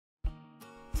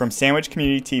From Sandwich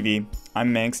Community TV,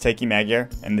 I'm Manx Taiki Magyar,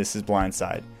 and this is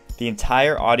Blindside, the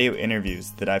entire audio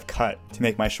interviews that I've cut to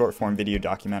make my short-form video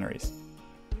documentaries.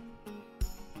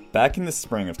 Back in the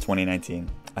spring of 2019,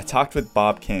 I talked with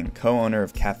Bob King, co-owner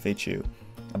of Cafe Chew,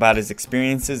 about his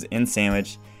experiences in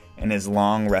Sandwich and his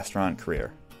long restaurant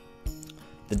career.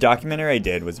 The documentary I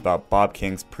did was about Bob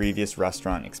King's previous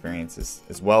restaurant experiences,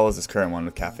 as well as his current one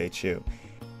with Cafe Chew,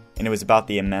 and it was about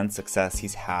the immense success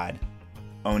he's had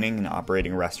owning and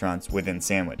operating restaurants within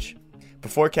Sandwich.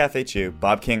 Before Cafe Chew,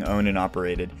 Bob King owned and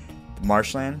operated the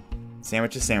Marshland,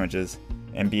 Sandwiches Sandwiches,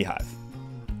 and Beehive.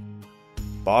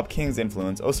 Bob King's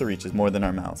influence also reaches more than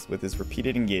our mouths with his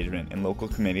repeated engagement in local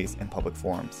committees and public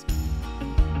forums.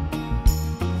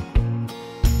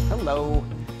 Hello,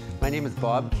 my name is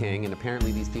Bob King, and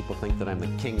apparently these people think that I'm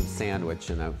the king of Sandwich,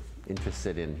 and I'm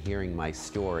interested in hearing my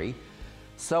story.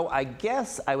 So I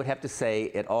guess I would have to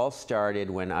say it all started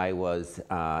when I was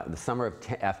in the summer of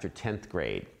after 10th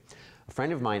grade. A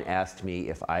friend of mine asked me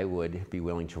if I would be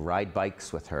willing to ride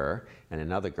bikes with her and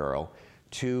another girl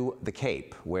to the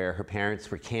Cape, where her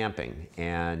parents were camping,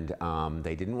 and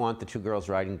they didn't want the two girls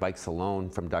riding bikes alone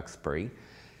from Duxbury,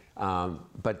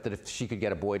 but that if she could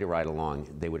get a boy to ride along,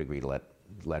 they would agree to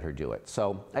let her do it.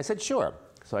 So I said sure.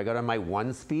 So I got on my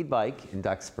one-speed bike in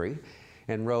Duxbury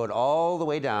and rode all the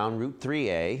way down Route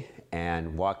 3A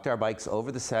and walked our bikes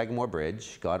over the Sagamore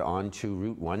Bridge, got onto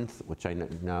Route 1, which I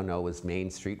now know is Main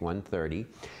Street 130.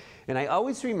 And I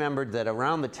always remembered that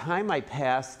around the time I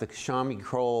passed the Shawnee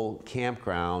Kroll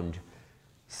campground,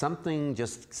 something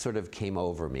just sort of came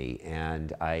over me,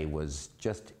 and I was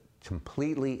just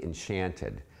completely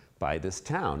enchanted by this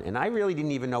town. And I really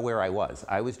didn't even know where I was.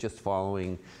 I was just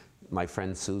following my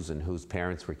friend Susan, whose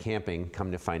parents were camping,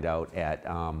 come to find out at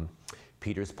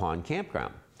Peters Pond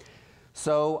Campground.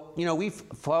 So, you know, we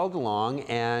followed along,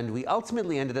 and we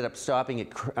ultimately ended up stopping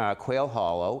at Quail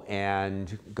Hollow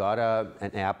and got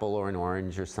an apple or an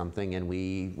orange or something, and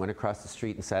we went across the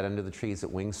street and sat under the trees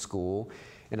at Wing School.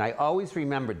 And I always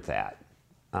remembered that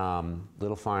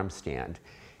little farm stand.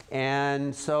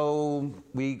 And so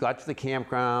we got to the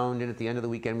campground, and at the end of the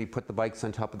weekend, we put the bikes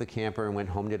on top of the camper and went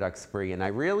home to Duxbury. And I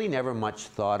really never much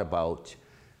thought about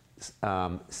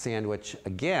Sandwich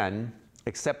again,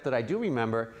 except that I do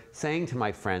remember saying to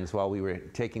my friends while we were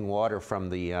taking water from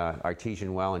the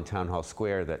artesian well in Town Hall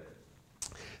Square that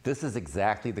this is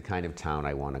exactly the kind of town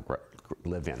I want to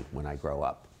live in when I grow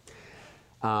up.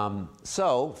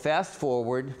 So fast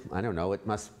forward, I don't know, it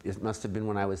must have been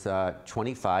when I was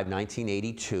 25,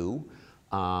 1982.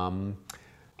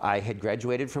 I had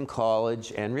graduated from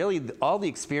college, and really all the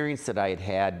experience that I had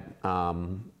had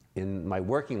in my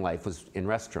working life was in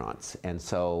restaurants. And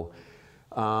so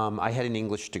I had an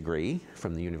English degree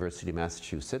from the University of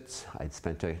Massachusetts. I'd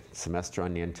spent a semester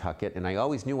on Nantucket, and I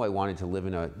always knew I wanted to live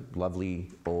in a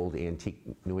lovely, old, antique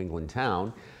New England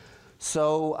town.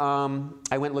 So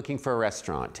I went looking for a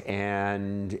restaurant,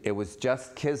 and it was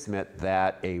just kismet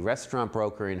that a restaurant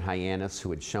broker in Hyannis, who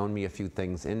had shown me a few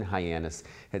things in Hyannis,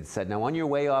 had said, now on your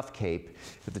way off Cape,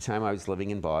 at the time I was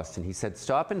living in Boston, he said,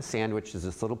 stop in Sandwich. There's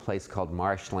this little place called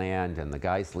Marshland, and the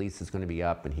guy's lease is going to be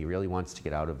up, and he really wants to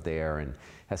get out of there and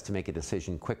has to make a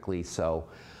decision quickly. So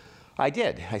I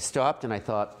did. I stopped, and I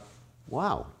thought,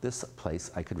 wow, this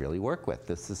place I could really work with.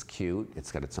 This is cute.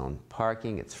 It's got its own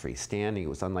parking. It's freestanding. It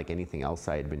was unlike anything else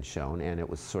I had been shown, and it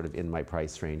was sort of in my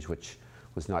price range, which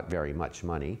was not very much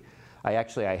money. I had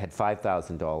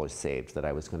 $5,000 saved that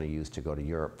I was going to use to go to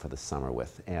Europe for the summer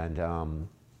with.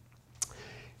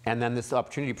 And then this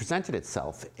opportunity presented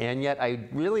itself. And yet I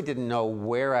really didn't know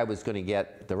where I was going to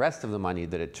get the rest of the money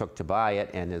that it took to buy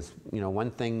it. And as you know, one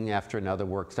thing after another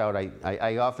works out.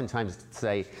 I oftentimes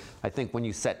say, I think when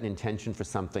you set an intention for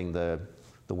something, the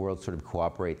world sort of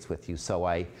cooperates with you. So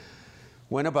I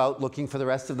went about looking for the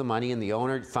rest of the money, and the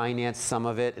owner financed some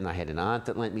of it, and I had an aunt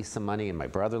that lent me some money, and my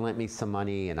brother lent me some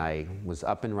money, and I was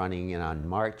up and running. And on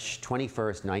March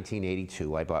 21st,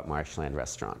 1982, I bought Marshland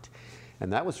Restaurant.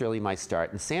 And that was really my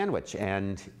start in Sandwich.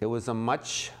 And it was a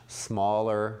much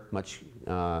smaller, much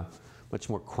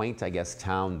more quaint, I guess,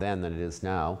 town then than it is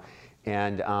now.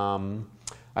 And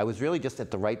I was really just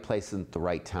at the right place at the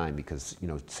right time, because, you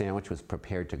know, Sandwich was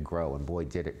prepared to grow, and boy,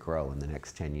 did it grow in the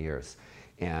next 10 years.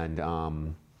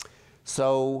 And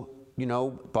so, you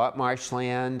know, bought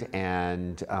Marshland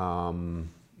and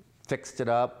fixed it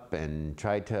up and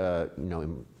tried to, you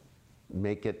know,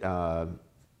 make it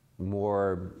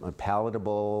more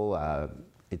palatable.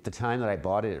 At the time that I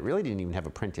bought it, it really didn't even have a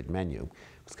printed menu.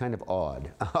 It was kind of odd.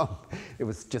 It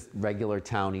was just regular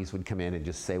townies would come in and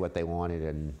just say what they wanted,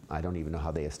 and I don't even know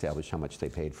how they established how much they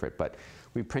paid for it. But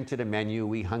we printed a menu,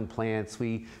 we hung plants,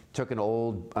 we took an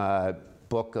old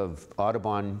book of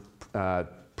Audubon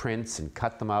prints and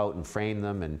cut them out and frame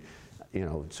them and,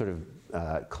 sort of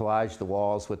collage the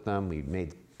walls with them. We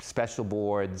made special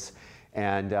boards,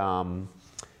 and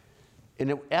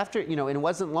it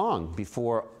wasn't long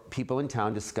before people in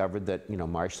town discovered that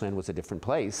Marshland was a different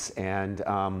place, and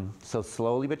so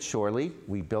slowly but surely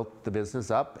we built the business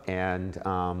up, and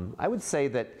I would say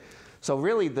that. So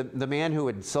really, the man who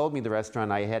had sold me the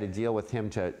restaurant, I had to deal with him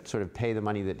to sort of pay the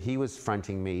money that he was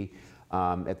fronting me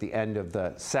at the end of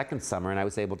the second summer, and I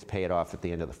was able to pay it off at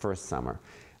the end of the first summer.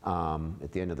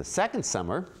 At the end of the second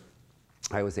summer,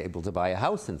 I was able to buy a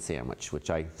house in Sandwich, which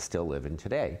I still live in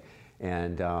today.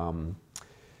 And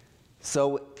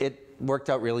so it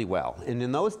worked out really well. And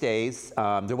in those days,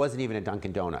 there wasn't even a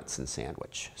Dunkin' Donuts in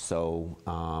Sandwich. So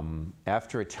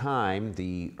after a time,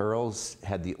 the Earls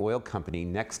had the oil company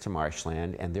next to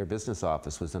Marshland, and their business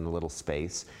office was in a little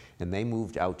space. And they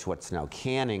moved out to what's now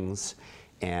Canning's,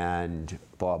 and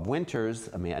Bob Winters,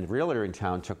 a realtor in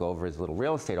town, took over his little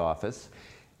real estate office.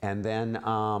 And then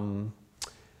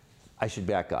I should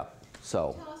back up.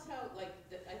 So. Tell us how,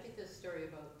 I think the story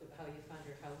about how you found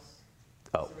your house is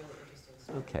a really interesting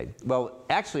story. Okay. Well,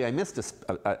 actually, I missed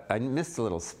a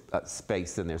little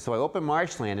space in there. So I opened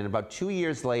Marshland, and about 2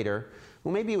 years later,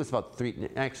 well, maybe it was about three.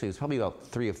 Actually, it was probably about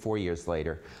 3 or 4 years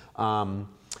later.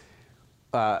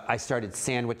 I started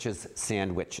Sandwiches,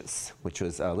 which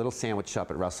was a little sandwich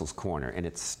shop at Russell's Corner, and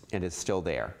it's still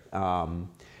there.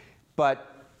 But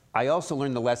I also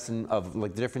learned the lesson of the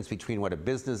difference between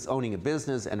owning a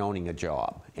business and owning a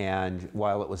job. And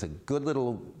while it was a good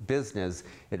little business,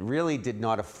 it really did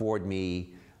not afford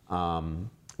me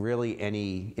really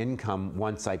any income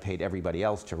once I paid everybody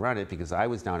else to run it, because I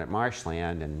was down at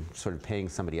Marshland and sort of paying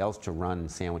somebody else to run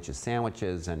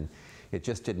Sandwiches, and it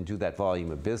just didn't do that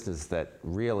volume of business that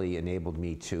really enabled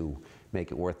me to make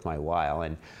it worth my while.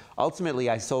 And ultimately,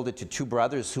 I sold it to two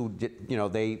brothers who did,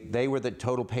 they were the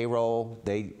total payroll.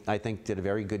 They, I think, did a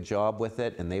very good job with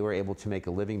it, and they were able to make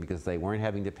a living because they weren't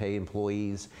having to pay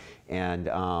employees. And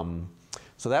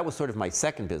so that was sort of my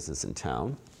second business in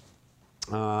town.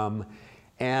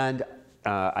 And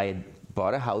I had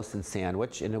bought a house in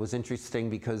Sandwich, and it was interesting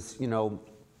because,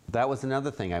 that was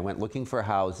another thing. I went looking for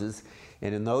houses,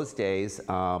 and in those days,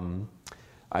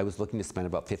 I was looking to spend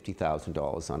about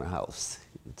 $50,000 on a house.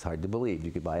 It's hard to believe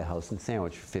you could buy a house in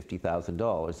Sandwich for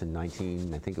 $50,000 in I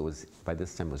think it was, by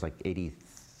this time it was like 80,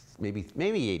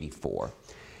 maybe 84.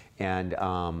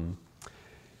 And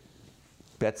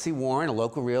Betsy Warren, a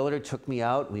local realtor, took me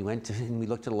out. We went and we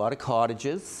looked at a lot of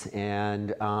cottages,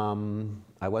 and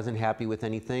I wasn't happy with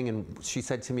anything. And she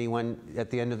said to me at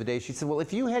the end of the day, she said, well,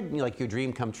 if you had your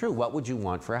dream come true, what would you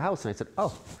want for a house? And I said,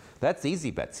 oh, that's easy,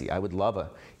 Betsy. I would love an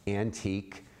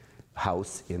antique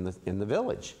house in the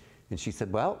village. And she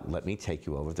said, well, let me take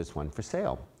you over. There's one for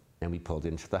sale. And we pulled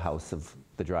into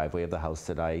the driveway of the house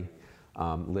that I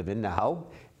live in now.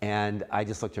 And I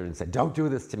just looked at her and said, don't do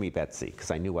this to me, Betsy,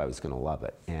 because I knew I was going to love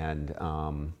it. And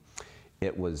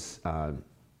it was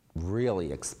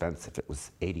really expensive. It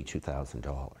was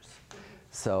 $82,000.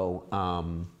 So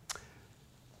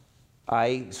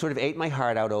I sort of ate my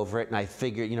heart out over it, and I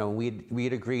figured, we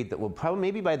had agreed that, well, probably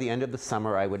maybe by the end of the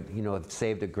summer I would, have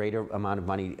saved a greater amount of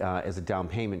money as a down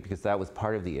payment, because that was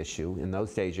part of the issue. In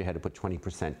those days, you had to put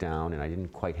 20% down, and I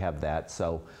didn't quite have that.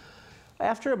 So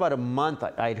after about a month,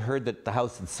 I'd heard that the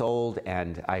house had sold,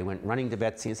 and I went running to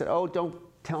Betsy and said, oh, don't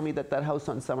tell me that house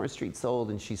on Summer Street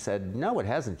sold. And she said, no, it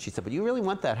hasn't. She said, but you really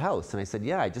want that house? And I said,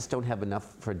 yeah, I just don't have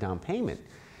enough for a down payment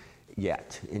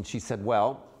yet. And she said,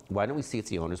 well, why don't we see if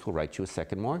the owners will write you a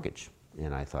second mortgage?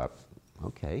 And I thought,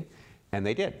 okay. And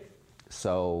they did.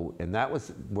 So, and that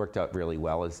worked out really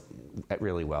well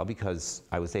because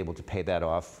I was able to pay that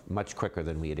off much quicker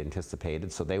than we had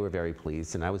anticipated. So they were very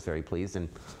pleased, and I was very pleased. And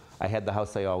I had the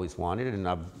house I always wanted, and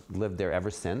I've lived there ever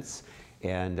since.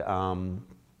 And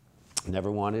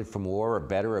never wanted for more or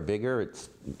better or bigger. It's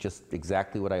just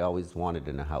exactly what I always wanted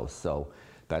in a house. So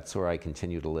that's where I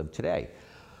continue to live today.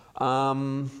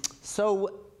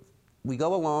 So we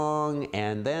go along,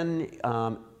 and then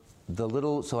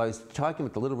so I was talking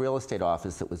with the little real estate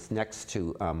office that was next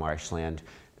to Marshland.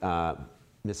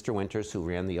 Mr. Winters, who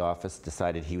ran the office,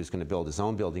 decided he was going to build his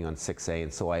own building on 6A,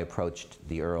 and so I approached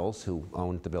the Earls, who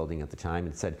owned the building at the time,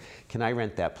 and said, can I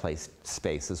rent that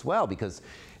space as well? Because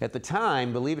at the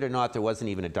time, believe it or not, there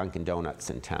wasn't even a Dunkin' Donuts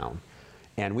in town.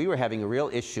 And we were having a real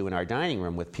issue in our dining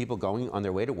room with people going on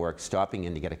their way to work, stopping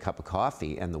in to get a cup of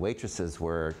coffee, and the waitresses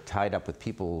were tied up with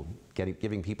people,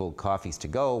 giving people coffees to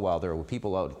go while there were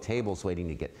people out at tables waiting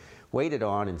to get waited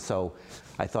on. And so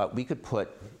I thought we could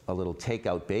put a little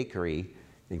takeout bakery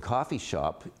and coffee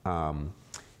shop on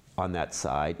on that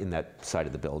side, in that side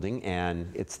of the building, and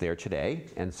it's there today.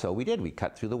 And so we did. We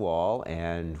cut through the wall,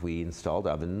 and we installed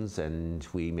ovens, and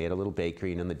we made a little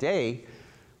bakery. And in the day,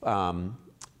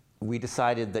 we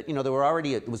decided that,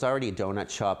 it was already a donut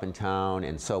shop in town,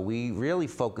 and so we really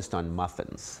focused on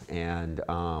muffins. And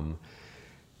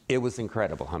it was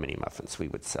incredible how many muffins we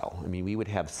would sell. I mean, we would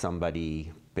have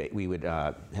somebody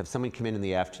come in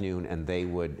the afternoon, and they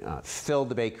would fill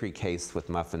the bakery case with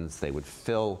muffins. They would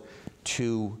fill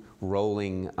 2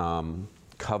 rolling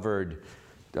covered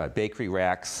bakery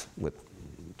racks with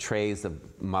trays of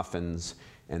muffins.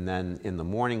 And then in the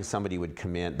morning, somebody would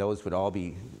come in. We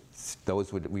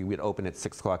would open at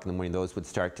 6 o'clock in the morning. Those would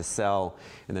start to sell.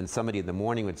 And then somebody in the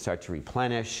morning would start to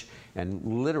replenish. And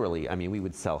literally, I mean, we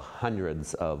would sell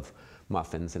hundreds of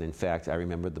muffins. And in fact, I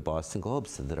remember the Boston Globe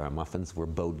said that our muffins were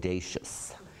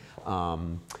bodacious.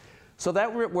 So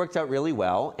that worked out really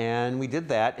well. And we did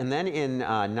that. And then in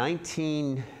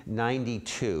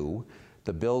 1992,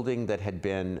 the building that had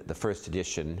been the first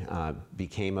edition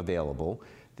became available.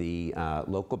 The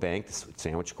local bank, the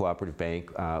Sandwich Cooperative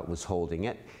Bank, was holding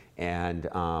it, and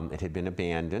it had been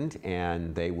abandoned,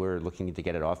 and they were looking to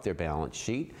get it off their balance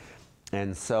sheet.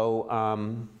 And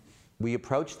so we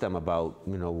approached them about,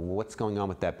 what's going on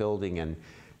with that building, and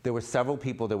there were several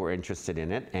people that were interested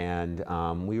in it, and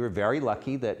we were very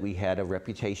lucky that we had a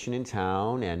reputation in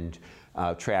town and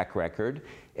track record.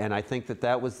 And I think that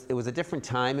it was a different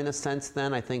time in a sense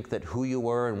then. I think that who you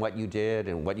were and what you did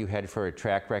and what you had for a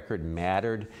track record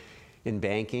mattered in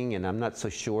banking, and I'm not so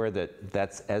sure that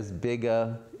that's as big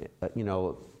a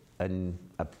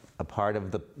part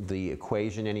of the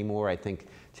equation anymore. I think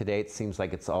today it seems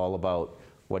like it's all about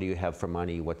what do you have for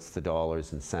money, what's the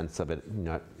dollars and cents of it,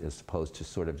 not as opposed to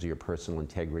sort of your personal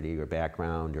integrity or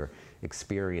background or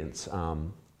experience.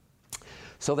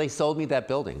 So they sold me that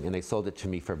building, and they sold it to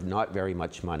me for not very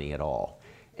much money at all.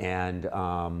 And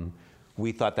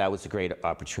we thought that was a great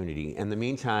opportunity. In the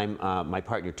meantime, my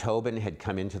partner Tobin had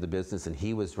come into the business, and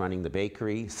he was running the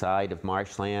bakery side of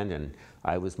Marshland, and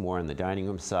I was more on the dining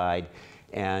room side.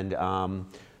 And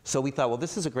so we thought, well,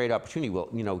 this is a great opportunity. Well,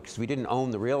 because we didn't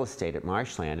own the real estate at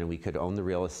Marshland, and we could own the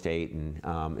real estate, and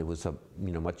it was a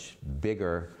much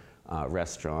bigger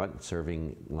restaurant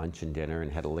serving lunch and dinner,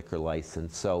 and had a liquor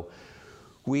license. So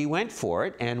we went for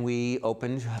it, and we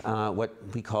opened what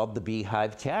we called the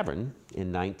Beehive Tavern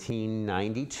in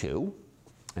 1992.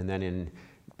 And then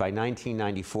by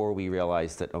 1994, we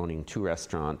realized that owning 2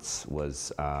 restaurants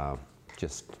was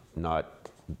just not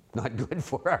good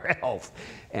for our health.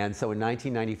 And so in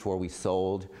 1994, we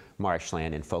sold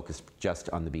Marshland and focused just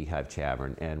on the Beehive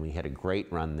Tavern. And we had a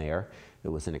great run there. It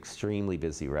was an extremely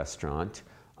busy restaurant.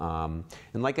 And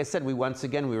like I said, we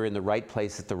were in the right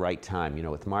place at the right time.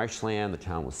 With Marshland, the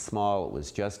town was small. It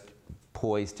was just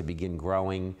poised to begin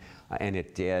growing, and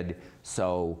it did.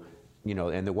 So,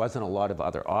 and there wasn't a lot of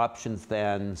other options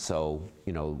then. So,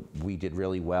 we did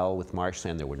really well with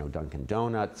Marshland. There were no Dunkin'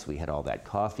 Donuts. We had all that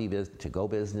coffee to-go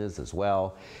business as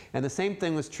well. And the same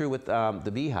thing was true with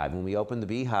the Beehive. When we opened the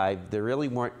Beehive, there really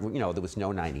weren't, there was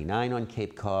no 99 on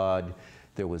Cape Cod.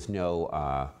 There was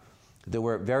no, there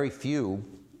were very few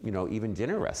even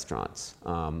dinner restaurants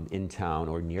in town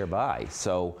or nearby.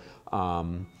 So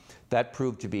that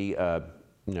proved to be a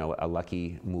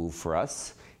lucky move for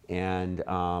us. And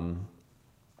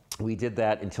we did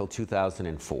that until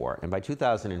 2004. And by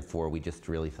 2004, we just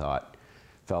really felt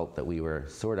that we were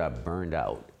sort of burned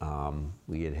out.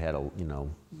 We had a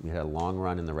long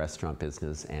run in the restaurant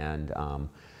business, and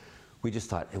we just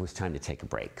thought it was time to take a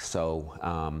break.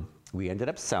 So we ended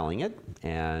up selling it,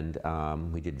 and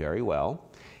we did very well,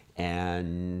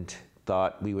 and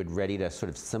thought we would ready to sort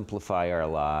of simplify our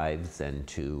lives and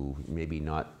to maybe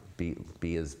not be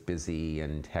as busy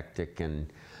and hectic.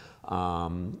 And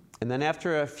then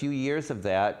after a few years of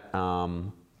that,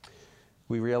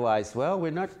 we realized, well, we're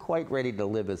not quite ready to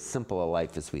live as simple a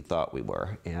life as we thought we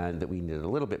were, and that we needed a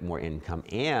little bit more income.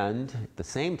 And at the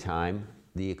same time,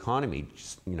 the economy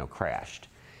just, crashed.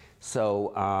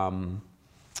 So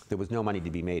there was no money to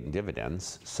be made in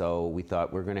dividends. So we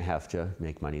thought we're going to have to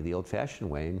make money the old-fashioned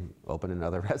way and open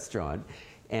another restaurant.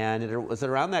 And it was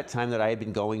around that time that I had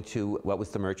been going to what was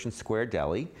the Merchant Square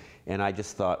Deli, and I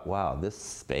just thought, wow, this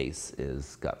space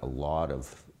is got a lot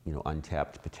of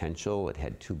untapped potential. It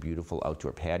had 2 beautiful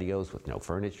outdoor patios with no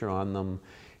furniture on them.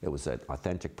 It was an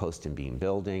authentic post and beam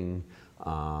building.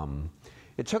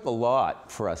 It took a lot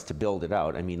for us to build it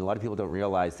out. I mean, a lot of people don't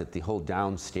realize that the whole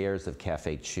downstairs of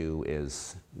Cafe Chu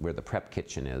is where the prep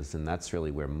kitchen is, and that's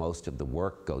really where most of the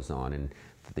work goes on. And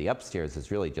the upstairs is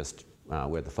really just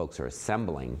where the folks are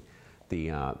assembling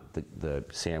the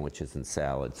sandwiches and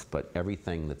salads, but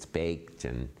everything that's baked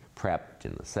and prepped,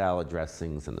 and the salad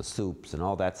dressings and the soups and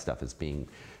all that stuff is being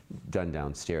done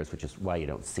downstairs, which is why you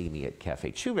don't see me at Cafe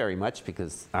Chu very much,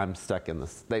 because I'm stuck in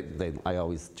the, I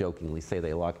always jokingly say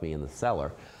they lock me in the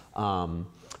cellar,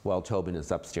 while Tobin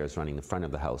is upstairs running the front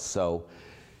of the house. So,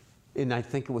 I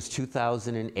think it was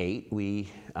 2008, we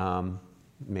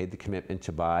made the commitment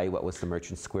to buy what was the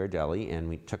Merchant Square Deli,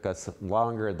 and it took us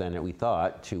longer than we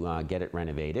thought to get it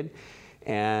renovated.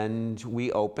 And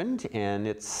we opened, and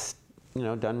it's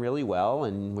done really well,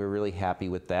 and we're really happy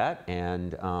with that.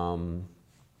 And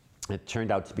it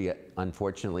turned out to be,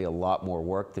 unfortunately, a lot more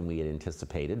work than we had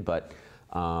anticipated. But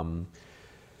I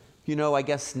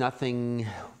guess nothing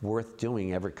worth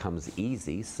doing ever comes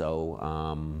easy.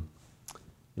 So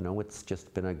it's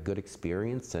just been a good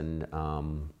experience, and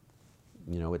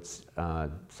it's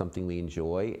something we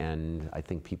enjoy, and I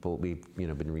think we've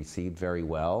been received very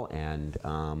well, and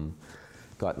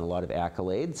gotten a lot of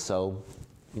accolades. So,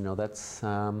 that's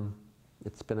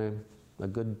it's been a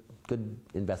good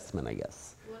investment, I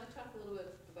guess. You want to talk a little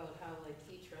bit about how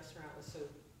each restaurant was so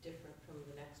different from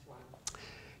the next one?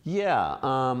 Yeah.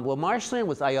 Well, Marshland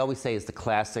was, I always say, is the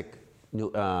classic,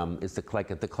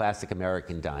 the classic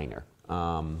American diner.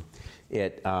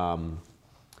 It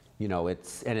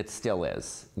still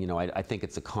is. I think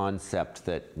it's a concept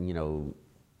that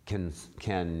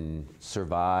can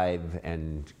survive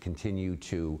and continue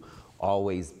to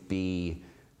always be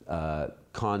a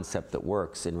concept that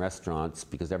works in restaurants,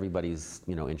 because everybody's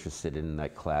interested in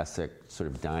that classic sort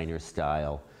of diner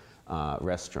style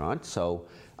restaurant. So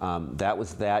that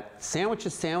was that.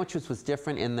 Sandwiches was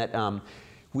different in that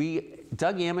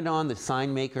Doug Amidon, the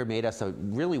sign maker, made us a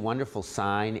really wonderful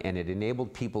sign, and it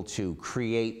enabled people to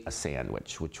create a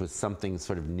sandwich, which was something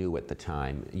sort of new at the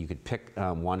time. You could pick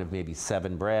one of maybe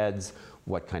 7 breads,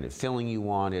 what kind of filling you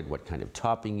wanted, what kind of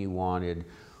topping you wanted,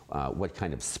 what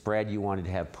kind of spread you wanted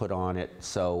to have put on it.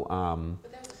 So,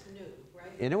 but that was new,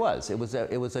 right? And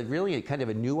it was a really kind of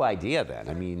a new idea then.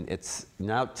 I mean, it's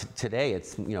now today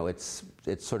it's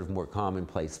it's sort of more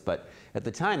commonplace, but at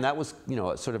the time that was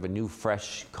sort of a new,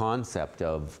 fresh concept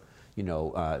of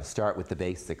start with the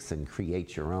basics and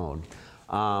create your own.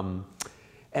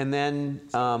 And then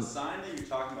the sign that you're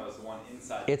talking about is the one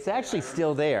inside. It's actually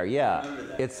still there, yeah. I remember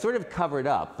that. It's sort of covered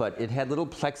up, but it had little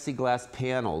plexiglass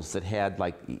panels that had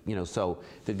so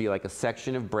there'd be like a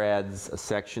section of breads, a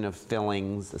section of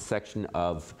fillings, a section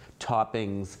of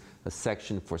toppings, a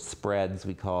section for spreads,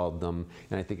 we called them,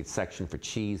 and I think a section for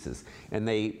cheeses. And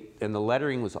the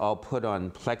lettering was all put on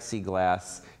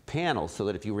plexiglass panels, so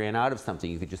that if you ran out of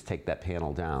something, you could just take that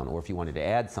panel down, or if you wanted to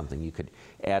add something, you could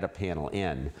add a panel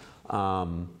in.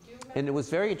 And it was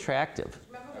very attractive.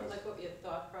 Remember what your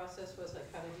thought process was,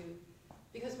 how did you,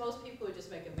 because most people would just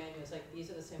make a menu, it's these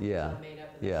are the sandwiches I made up,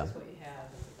 and this is what you have.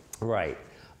 Right.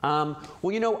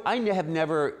 Well, I have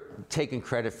never taken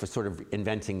credit for sort of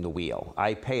inventing the wheel.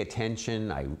 I pay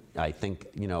attention. I think,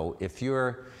 if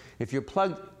you're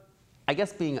plugged, I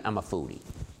guess I'm a foodie.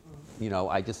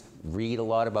 I just read a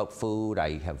lot about food.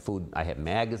 I have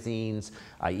magazines.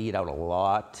 I eat out a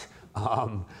lot.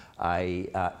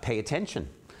 I pay attention.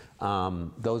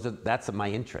 That's my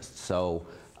interest. So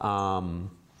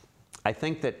I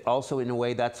think that also in a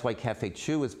way that's why Cafe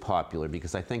Chu is popular,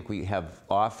 because I think we have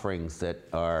offerings that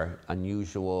are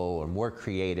unusual or more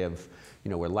creative.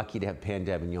 We're lucky to have Pain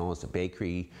d'Avignon as a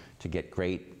bakery to get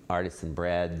great artisan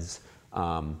breads.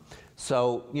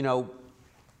 So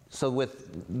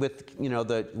with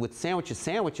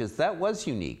sandwiches, that was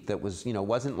unique. That was,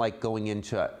 wasn't like going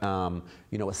into,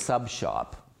 a sub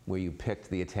shop where you picked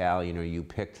the Italian or you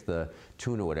picked the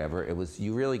tuna or whatever. It was,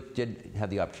 you really did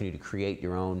have the opportunity to create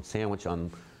your own sandwich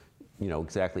on,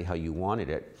 exactly how you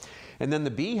wanted it. And then the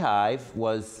Beehive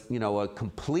was, a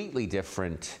completely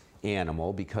different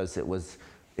animal, because it was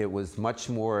much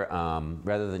more,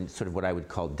 rather than sort of what I would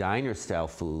call diner style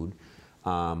food,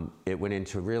 it went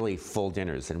into really full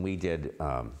dinners, and we did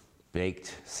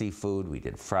baked seafood, we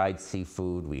did fried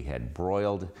seafood, we had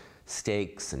broiled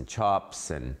steaks and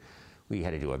chops, and we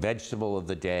had to do a vegetable of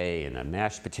the day, and a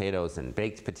mashed potatoes and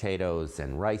baked potatoes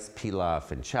and rice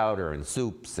pilaf and chowder and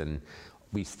soups, and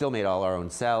we still made all our own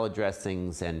salad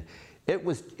dressings. And it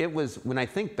was when I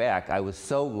think back, I was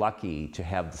so lucky to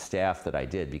have the staff that I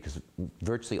did, because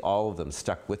virtually all of them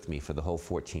stuck with me for the whole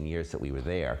 14 years that we were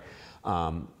there.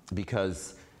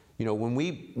 Because when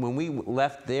we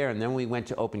left there and then we went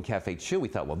to open Cafe Chu, we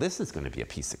thought, well, this is going to be a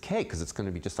piece of cake, because it's going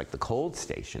to be just like the cold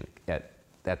station at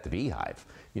the Beehive.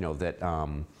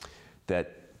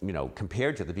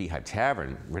 Compared to the Beehive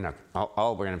Tavern,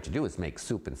 all we're going to have to do is make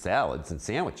soup and salads and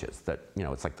sandwiches. That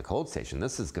it's like the cold station.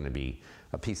 This is going to be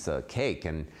a piece of cake.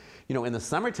 And in the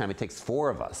summertime, it takes 4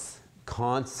 of us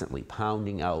constantly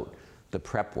pounding out the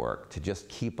prep work to just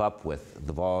keep up with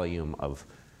the volume of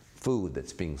food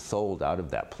that's being sold out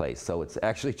of that place. So it's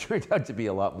actually turned out to be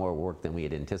a lot more work than we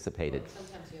had anticipated. Well,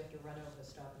 sometimes you have to run over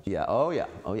Stop and Shop. Yeah, oh yeah,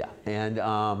 oh yeah.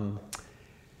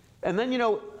 And then, you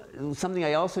know, something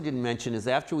I also didn't mention is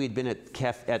after we'd been at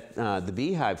the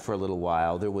Beehive for a little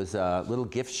while, there was a little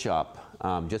gift shop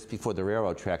just before the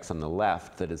railroad tracks on the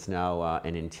left that is now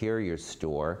an interior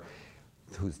store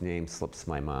whose name slips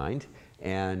my mind,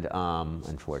 and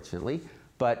unfortunately.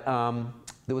 But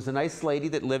there was a nice lady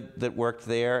that worked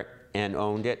there and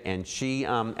owned it, and she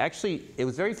actually, it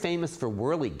was very famous for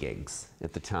whirligigs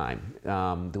at the time.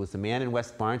 There was a man in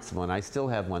West Barnstable, and I still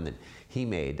have one that he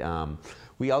made.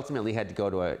 We ultimately had to go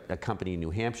to a company in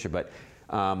New Hampshire, but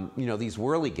you know, these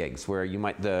whirligigs where you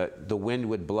might, the wind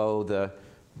would blow the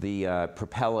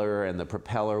propeller, and the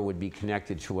propeller would be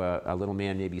connected to a little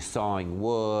man maybe sawing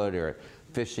wood or a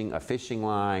fishing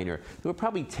line, or there were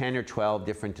probably 10 or 12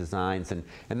 different designs, and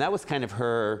that was kind of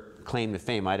her claim to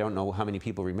fame. I don't know how many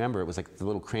people remember. It was like the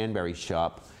little cranberry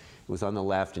shop. It was on the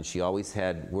left, and she always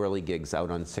had whirligigs out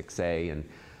on 6A,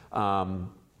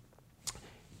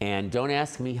 and don't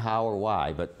ask me how or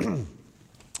why, but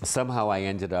somehow I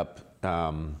ended up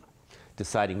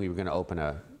deciding we were going to open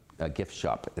a gift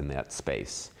shop in that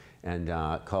space, and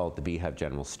call it the Beehive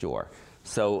General Store.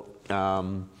 So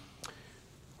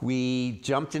we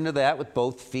jumped into that with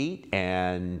both feet,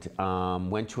 and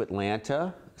went to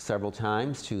Atlanta several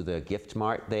times to the gift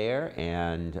mart there,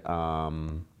 and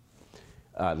Lance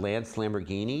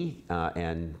Lamborghini,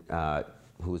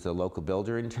 who was a local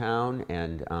builder in town,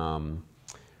 and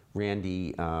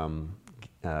Randy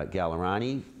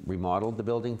Gallerani remodeled the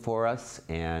building for us,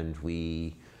 and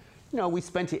we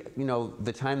spent,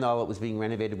 the time that all it was being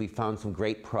renovated, we found some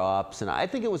great props, and I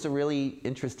think it was a really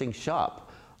interesting shop.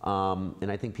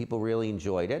 And I think people really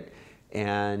enjoyed it,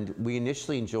 and we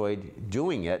initially enjoyed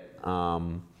doing it,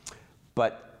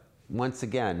 but once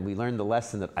again, we learned the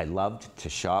lesson that I loved to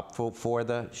shop for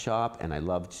the shop, and I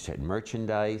loved to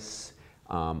merchandise,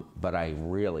 but I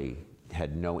really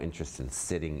had no interest in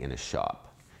sitting in a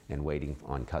shop and waiting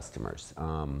on customers.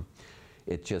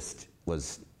 It just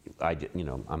was, I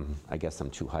guess I'm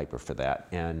too hyper for that,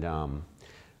 and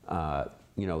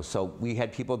so we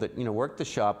had people that, worked the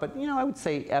shop, but, I would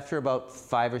say after about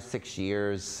 5 or 6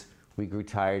 years, we grew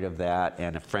tired of that,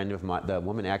 and a friend of mine, the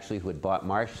woman actually who had bought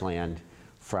Marshland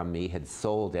from me, had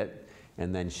sold it,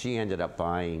 and then she ended up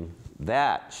buying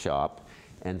that shop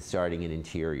and starting an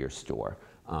interior store,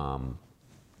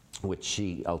 which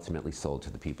she ultimately sold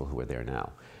to the people who are there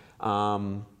now.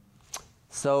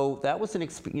 So that was an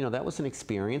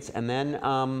experience, and then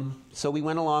so we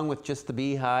went along with just the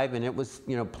Beehive, and it was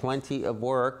plenty of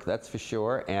work, that's for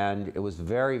sure, and it was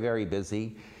very, very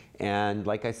busy. And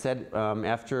like I said,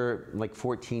 after like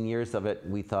 14 years of it,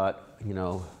 we thought,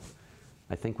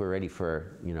 I think we're ready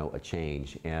for a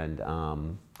change, and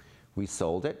we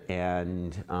sold it.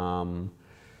 And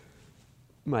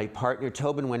my partner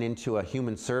Tobin went into a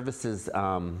human services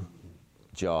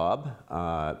job,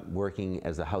 working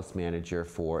as a house manager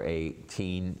for a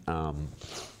teen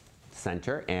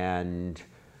center, and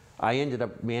I ended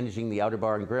up managing the Outer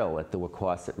Bar and Grill at the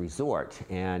Wauquasit Resort.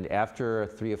 And after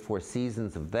 3 or 4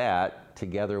 seasons of that,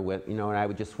 together with, and I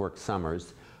would just work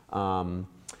summers, and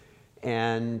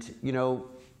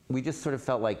we just sort of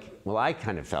felt like, well, I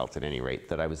kind of felt at any rate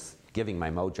that I was giving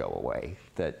my mojo away,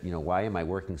 that why am I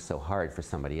working so hard for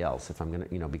somebody else if I'm gonna,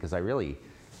 because I really,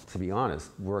 to be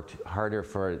honest, worked harder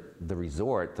for the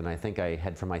resort than I think I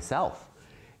had for myself.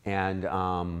 And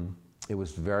it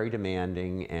was very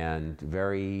demanding and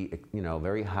very,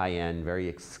 very high-end, very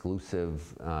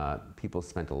exclusive. People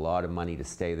spent a lot of money to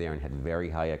stay there and had very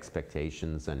high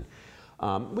expectations, and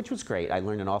which was great. I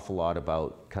learned an awful lot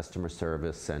about customer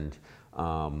service and,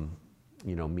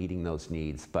 meeting those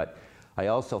needs. But I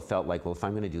also felt like, well, if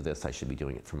I'm going to do this, I should be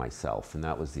doing it for myself. And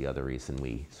that was the other reason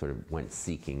we sort of went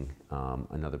seeking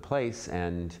another place.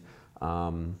 And,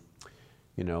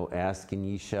 ask and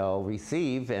ye shall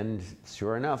receive. And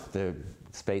sure enough, the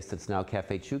space that's now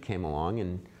Cafe Chu came along.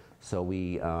 And so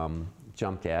we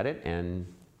jumped at it, and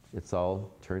it's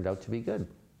all turned out to be good.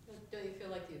 Don't you feel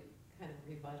like you kind of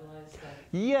revitalized that?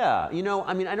 Yeah,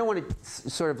 I don't want to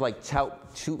sort of like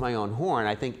toot my own horn.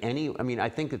 I think I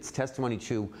think it's testimony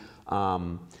to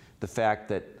the fact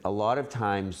that a lot of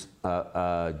times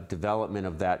development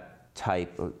of that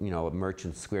type, a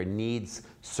merchant square needs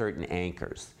certain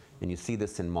anchors. And you see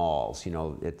this in malls.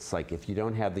 It's like if you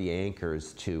don't have the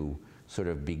anchors to sort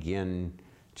of begin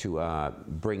to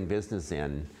bring business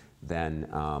in, then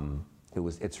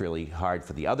it's really hard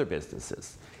for the other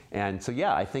businesses. And so,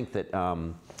 yeah, I think that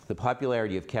the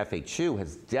popularity of Cafe Chu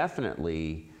has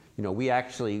definitely, we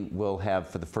actually will have,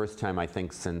 for the first time, I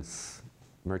think, since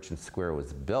Merchant Square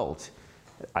was built,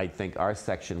 I think our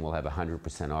section will have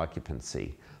 100%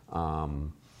 occupancy.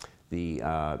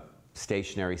 The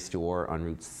stationery store on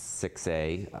Route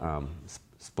 6A,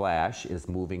 Splash, is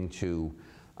moving to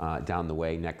down the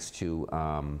way next to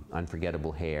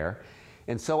Unforgettable Hair.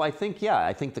 And so I think, yeah,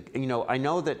 I think that, I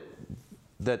know that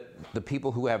the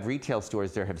people who have retail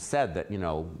stores there have said that,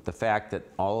 the fact that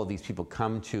all of these people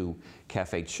come to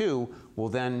Cafe Chu will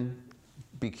then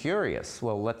be curious.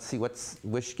 Well, let's see, what's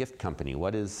Wish Gift Company?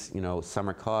 What is,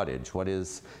 Summer Cottage? What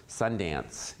is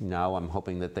Sundance? Now I'm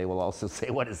hoping that they will also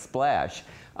say, what is Splash?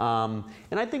 And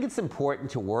I think it's important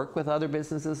to work with other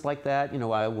businesses like that.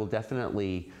 I will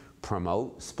definitely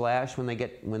promote Splash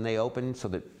when they open, so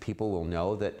that people will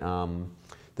know that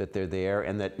that they're there,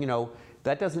 and that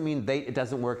that doesn't mean it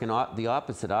doesn't work in the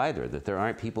opposite either. That there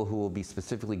aren't people who will be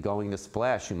specifically going to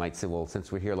Splash who might say, well,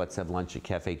 since we're here, let's have lunch at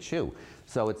Cafe Chu.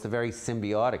 So it's a very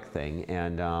symbiotic thing,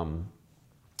 and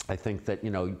I think that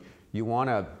you want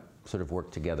to sort of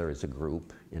work together as a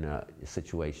group in a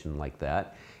situation like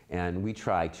that, and we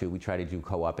try to do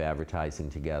co-op advertising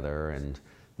together and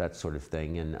that sort of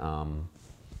thing, and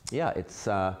yeah, it's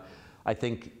I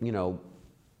think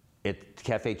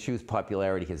Cafe Chu's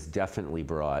popularity has definitely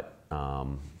brought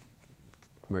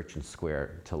Merchant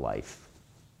Square to life.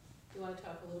 Do you want to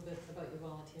talk a little bit about your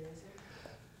volunteerism?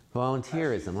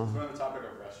 Volunteerism. Actually, on the topic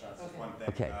of restaurants, Okay. one thing.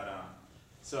 Okay. About,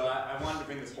 so I wanted to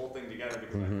bring this whole thing together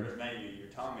because when I first met you, you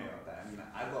were telling me about that, and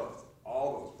I loved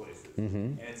all those places.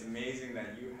 And it's amazing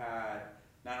that you had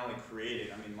not only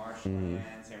created, Marshland,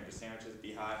 Sandwich Sandwiches,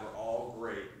 Beehive were all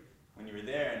great when you were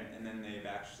there, and then they've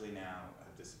actually now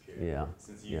have disappeared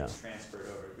since you transferred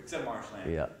over, except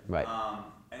Marshland. Yeah, right.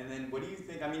 And then what do you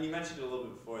think? You mentioned it a little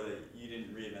bit before that you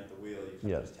didn't reinvent the wheel, you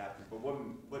kind of just tapped it. But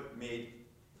what made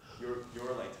your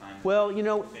time? Well,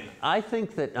 I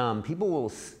think that people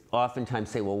will oftentimes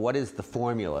say, well, what is the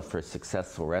formula for a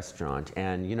successful restaurant?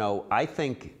 And, I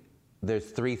think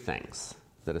there's three things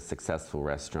that a successful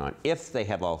restaurant, if they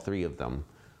have all three of them,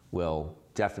 will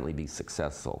definitely be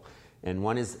successful. And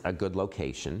one is a good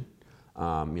location.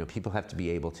 People have to be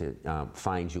able to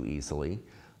find you easily.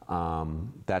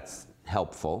 That's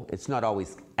helpful. It's not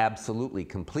always absolutely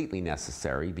completely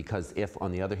necessary, because if,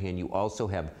 on the other hand, you also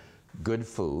have good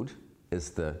food,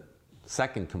 is the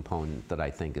second component that I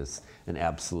think is an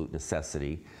absolute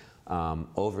necessity,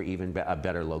 over even a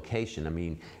better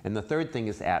location. And the third thing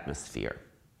is atmosphere.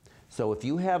 So if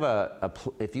you have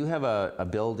a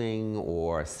building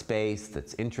or a space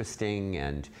that's interesting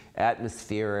and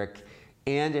atmospheric,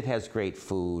 and it has great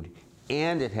food,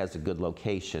 and it has a good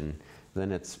location,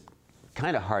 then it's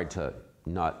kind of hard to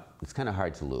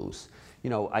lose.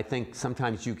 I think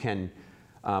sometimes you can.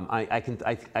 I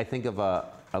think of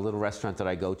a little restaurant that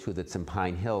I go to that's in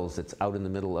Pine Hills. It's out in the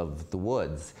middle of the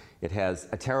woods. It has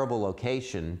a terrible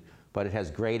location, but it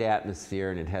has great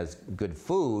atmosphere and it has good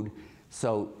food.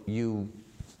 So you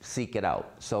seek it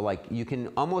out. So you can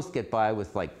almost get by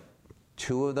with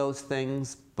two of those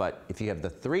things, but if you have the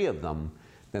three of them,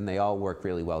 then they all work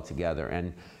really well together.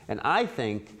 And I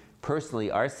think personally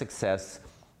our success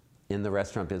in the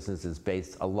restaurant business is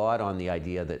based a lot on the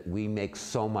idea that we make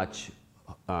so much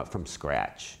from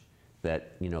scratch.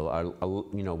 That we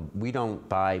don't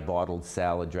buy bottled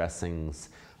salad dressings.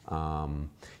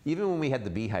 Even when we had the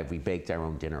Beehive, we baked our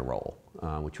own dinner roll,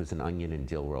 which was an onion and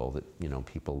dill roll that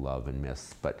people love and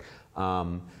miss. But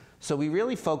so we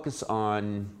really focus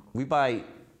on, we buy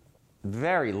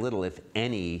very little, if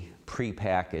any,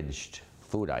 prepackaged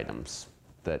food items.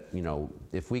 That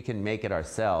if we can make it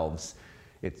ourselves,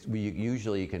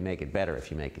 usually you can make it better if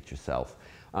you make it yourself.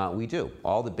 We do.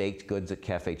 All the baked goods at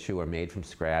Cafe Chu are made from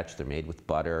scratch. They're made with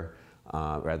butter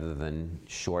rather than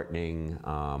shortening.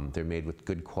 They're made with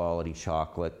good quality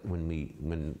chocolate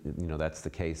when that's the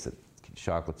case, that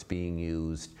chocolate's being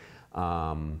used.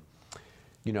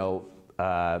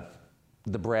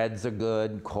 The breads are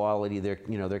good quality.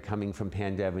 They're coming from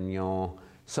Pain d'Avignon.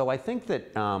 So I think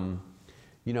that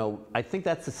I think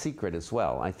that's the secret as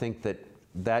well. I think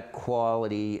that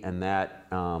quality and that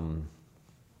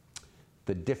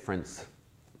the difference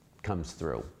comes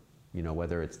through,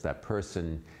 whether it's that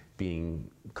person being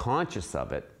conscious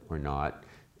of it or not,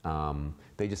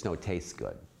 they just know it tastes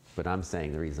good. But I'm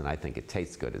saying the reason I think it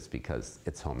tastes good is because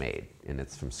it's homemade and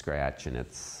it's from scratch, and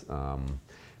it's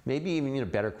maybe even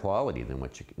better quality than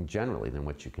what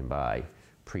you can buy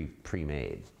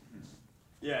pre-made.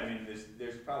 Yeah,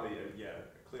 there's probably a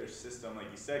clear system,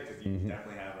 like you said, because you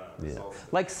definitely have a result.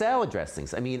 Like salad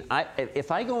dressings. I mean,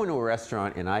 if I go into a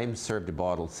restaurant and I'm served a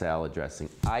bottled salad dressing,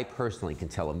 I personally can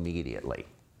tell immediately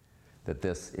that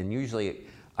this, and usually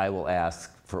I will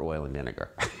ask for oil and vinegar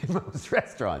in most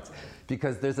restaurants,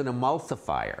 because there's an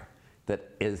emulsifier that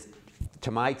is,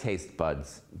 to my taste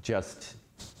buds, just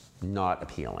not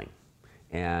appealing.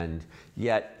 And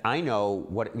yet I know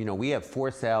what, we have 4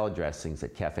 salad dressings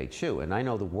at Cafe Chu, and I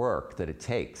know the work that it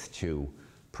takes to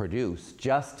produce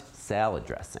just salad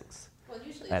dressings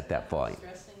at that volume.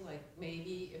 Dressing, like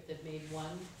maybe if they've made one,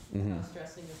 house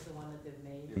dressing is the one that they've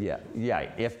made. Yeah,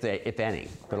 if any.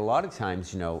 But a lot of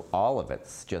times, all of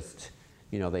it's just,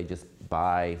 they just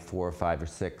buy 4 or 5 or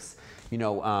 6.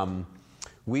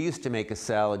 We used to make a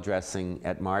salad dressing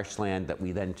at Marshland that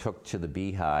we then took to the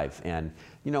Beehive, and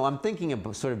I'm thinking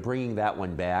of sort of bringing that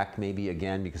one back maybe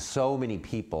again, because so many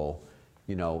people,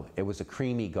 it was a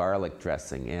creamy garlic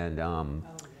dressing,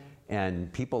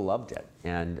 and people loved it.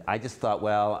 And I just thought,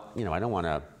 well, I don't want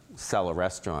to sell a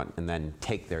restaurant and then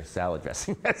take their salad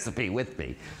dressing recipe with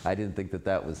me. I didn't think that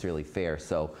that was really fair.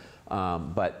 So,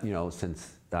 but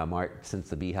since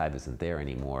the Beehive isn't there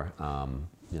anymore,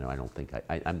 I don't think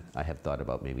I have thought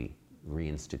about maybe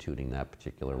reinstituting that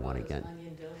particular one again.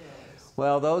 Onion dough rolls.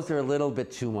 Well, those are a little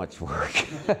bit too much work.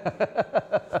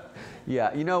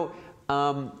 Yeah,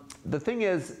 the thing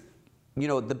is,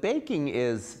 the baking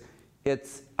is,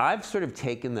 I've sort of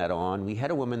taken that on. We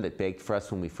had a woman that baked for us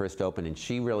when we first opened, and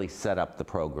she really set up the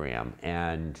program,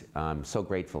 and I'm so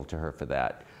grateful to her for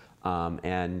that.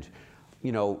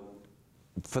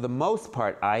 For the most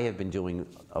part, I have been doing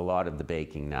a lot of the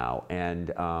baking now, and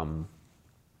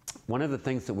one of the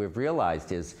things that we've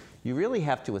realized is you really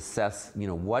have to assess,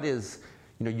 what is,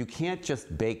 you can't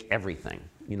just bake everything.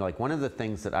 Like one of the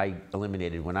things that I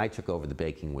eliminated when I took over the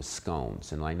baking was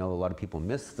scones, and I know a lot of people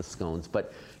miss the scones,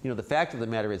 but the fact of the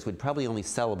matter is we'd probably only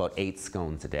sell about 8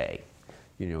 scones a day.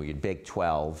 You'd bake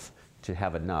 12 to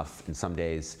have enough in some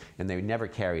days, and they never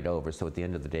carried over, so at the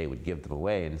end of the day we'd give them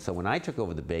away. And so when I took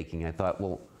over the baking, I thought,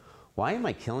 well, why am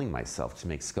I killing myself to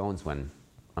make scones when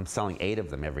I'm selling 8 of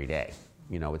them every day?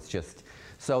 It's just,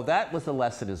 so that was a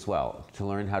lesson as well, to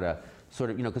learn how to sort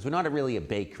of, because we're not really a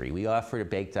bakery. We offer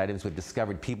baked items. We've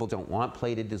discovered people don't want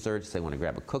plated desserts. They want to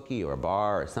grab a cookie or a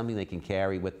bar or something they can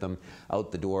carry with them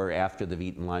out the door after they've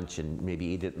eaten lunch and maybe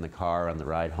eat it in the car on the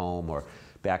ride home or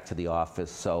back to the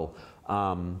office. So,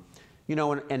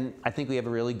 and I think we have a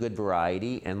really good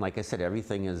variety. And like I said,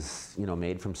 everything is,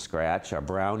 made from scratch. Our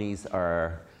brownies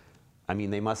are,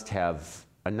 they must have,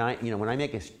 when I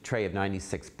make a tray of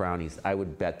 96 brownies, I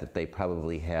would bet that they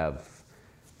probably have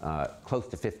close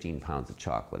to 15 pounds of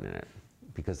chocolate in it,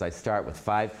 because I start with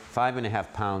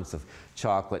 5.5 pounds of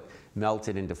chocolate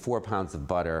melted into 4 pounds of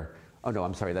butter. Oh no,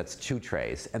 I'm sorry, that's 2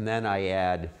 trays. And then I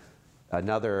add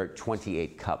another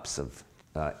 28 cups of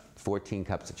 14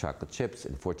 cups of chocolate chips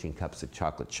and 14 cups of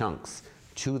chocolate chunks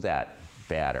to that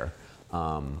batter.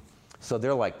 So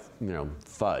they're like,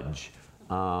 fudge.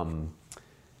 And,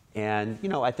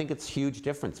 I think it's a huge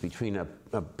difference between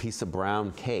a piece of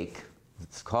brown cake,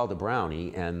 it's called a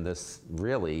brownie, and this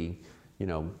really,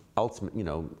 ultimate,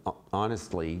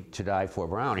 honestly, to die for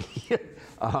brownie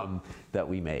that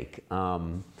we make.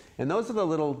 And those are the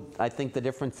little, I think, the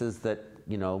differences that,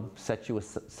 set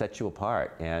you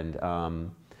apart. And,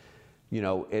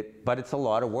 but it's a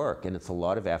lot of work and it's a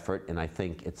lot of effort, and I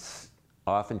think it's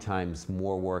oftentimes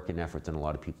more work and effort than a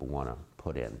lot of people want to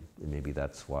put in. And maybe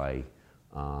that's why,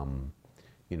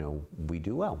 we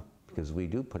do well, because we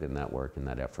do put in that work and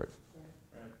that effort.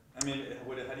 Right.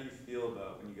 How do you feel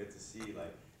about when you get to see,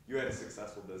 like, you had a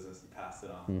successful business, you passed it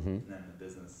on, and then the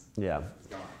business is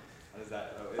gone? How does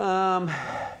that?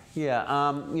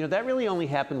 That really only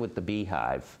happened with the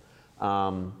Beehive,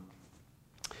 and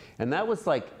that was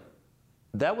like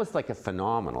a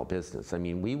phenomenal business.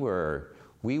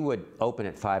 We would open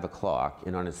at 5 o'clock,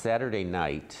 and on a Saturday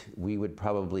night, we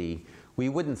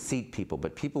wouldn't seat people,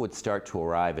 but people would start to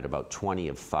arrive at about 20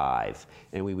 of 5,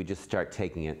 and we would just start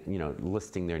taking it,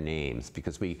 listing their names,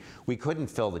 because we couldn't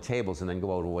fill the tables and then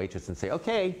go over to a waitress and say,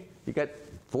 okay, you got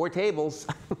 4 tables,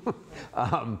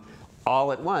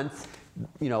 all at once.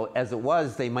 As it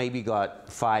was, they maybe got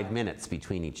 5 minutes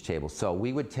between each table. So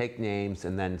we would take names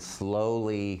and then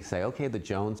slowly say, okay, the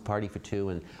Jones party for 2,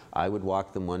 and I would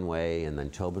walk them one way, and then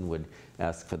Tobin would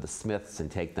ask for the Smiths and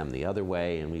take them the other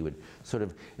way, and we would sort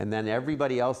of, and then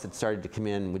everybody else that started to come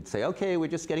in would say, okay, we're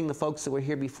just getting the folks that were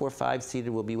here before 5 seated,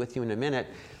 we'll be with you in a minute.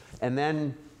 And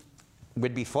then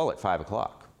we'd be full at 5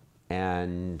 o'clock,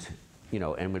 and,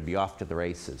 and would be off to the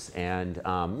races. And,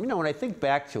 when I think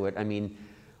back to it,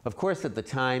 of course, at the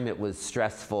time it was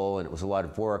stressful and it was a lot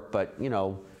of work, but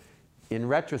in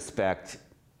retrospect,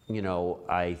 you know,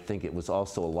 I think it was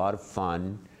also a lot of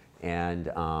fun,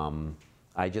 and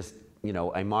I just, you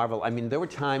know, I marvel. I mean, there were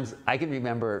times I can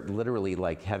remember literally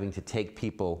like having to take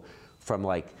people from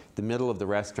like the middle of the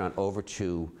restaurant over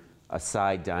to a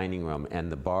side dining room,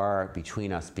 and the bar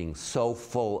between us being so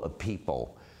full of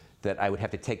people that I would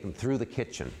have to take them through the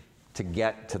kitchen to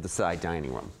get to the side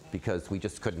dining room because we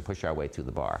just couldn't push our way through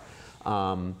the bar.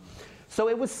 So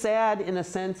it was sad in a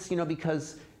sense, you know,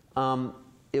 because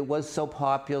it was so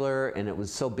popular and it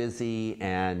was so busy,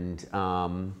 and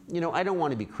you know, I don't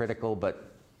want to be critical, but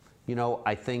you know,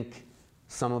 I think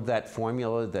some of that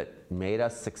formula that made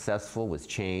us successful was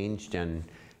changed, and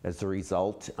as a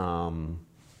result,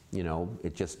 you know,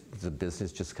 the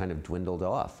business just kind of dwindled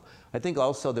off. I think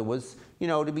also there was, you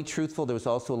know, to be truthful, there was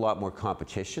also a lot more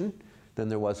competition than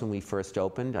there was when we first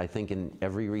opened. I think in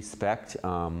every respect,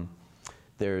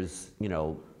 there's, you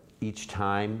know, each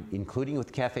time, including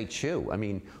with Cafe Chu. I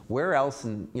mean, where else,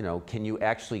 you know, can you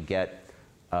actually get,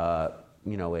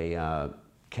 you know, a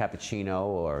cappuccino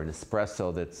or an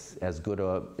espresso that's as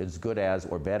good as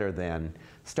or better than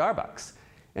Starbucks?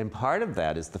 And part of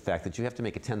that is the fact that you have to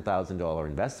make a $10,000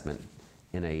 investment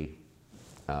in an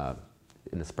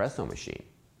espresso machine.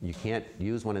 You can't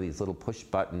use one of these little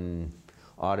push-button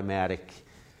automatic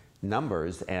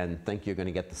numbers and think you're going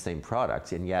to get the same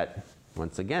product. And yet,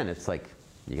 once again, it's like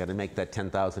you got to make that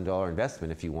 $10,000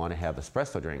 investment if you want to have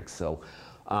espresso drinks. So,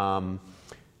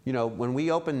 you know, when we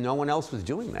opened, no one else was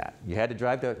doing that. You had to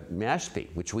drive to Mashpee,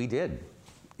 which we did.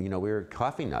 You know, we were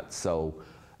coffee nuts. So,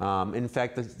 in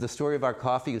fact, the story of our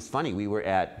coffee is funny. We were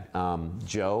at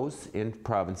Joe's in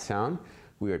Provincetown.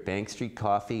 We were at Bank Street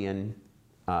Coffee in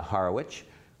Harwich.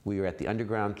 We were at the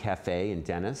Underground Cafe in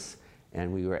Dennis.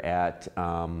 And we were at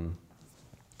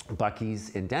Bucky's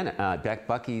in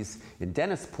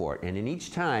Dennisport. And in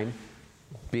each time,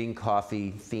 being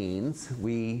coffee fiends,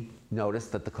 we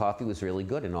noticed that the coffee was really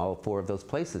good in all 4 of those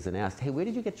places and asked, hey, where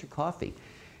did you get your coffee?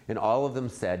 And all of them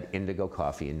said Indigo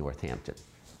Coffee in Northampton.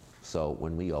 So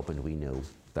when we opened, we knew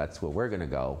that's where we're going to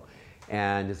go.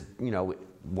 And, you know,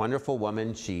 wonderful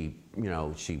woman. She, you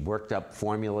know, she worked up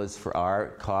formulas for our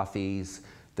coffees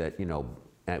that, you know,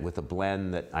 with a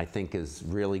blend that I think is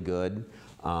really good.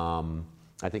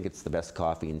 I think it's the best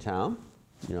coffee in town.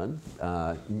 You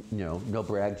know, no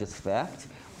brag, just fact.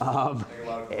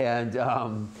 And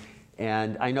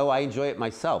I know I enjoy it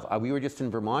myself. We were just in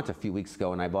Vermont a few weeks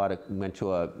ago, and I went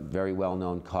to a very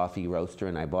well-known coffee roaster,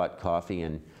 and I bought coffee,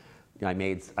 and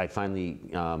I finally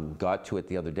got to it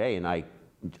the other day, and I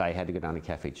had to go down to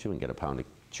Cafe Chu and get a pound of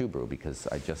Chu Brew because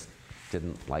I just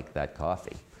didn't like that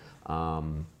coffee.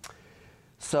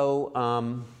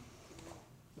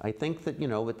 I think that, you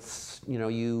know, it's, you know,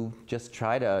 you just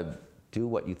try to do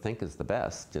what you think is the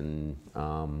best, and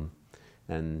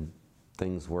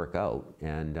things work out.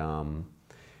 And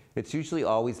it's usually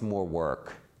always more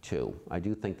work too. I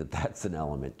do think that that's an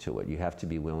element to it. You have to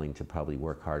be willing to probably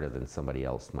work harder than somebody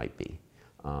else might be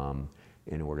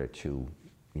in order to,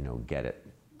 you know, get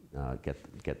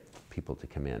people to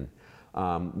come in.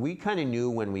 We kind of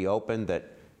knew when we opened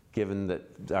that, given that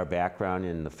our background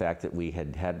and the fact that we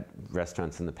had had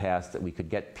restaurants in the past, that we could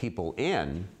get people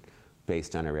in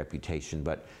based on our reputation,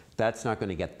 but that's not going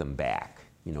to get them back.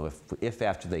 You know, if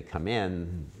after they come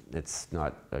in, it's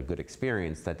not a good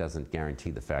experience, that doesn't guarantee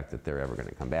the fact that they're ever going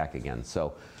to come back again.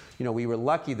 So, you know, we were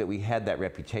lucky that we had that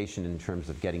reputation in terms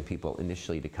of getting people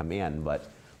initially to come in,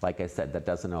 but like I said, that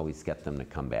doesn't always get them to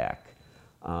come back.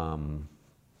 And,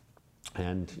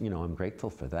 you know, I'm grateful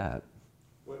for that.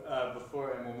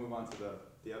 Before, and we'll move on to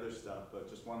the other stuff, but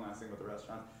just one last thing about the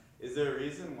restaurant. Is there a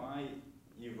reason why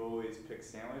you've always picked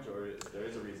sandwich, or there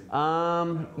is a reason?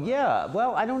 Yeah,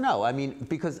 well, I don't know. I mean,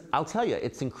 because I'll tell you,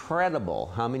 it's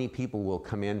incredible how many people will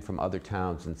come in from other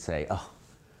towns and say, oh,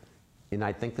 and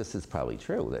I think this is probably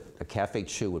true, that a Cafe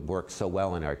Chu would work so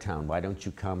well in our town. Why don't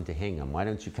you come to Hingham? Why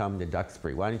don't you come to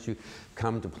Duxbury? Why don't you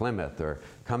come to Plymouth or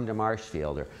come to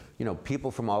Marshfield? Or, you know, people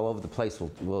from all over the place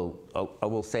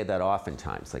will say that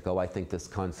oftentimes, like, oh, I think this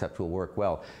concept will work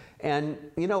well. And,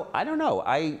 you know, I don't know.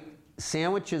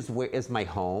 Sandwiches is my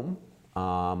home,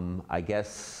 I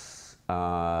guess.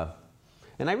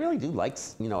 And I really do like,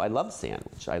 you know, I love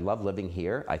Sandwich. I love living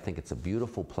here. I think it's a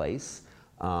beautiful place.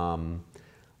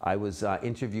 I was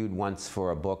interviewed once for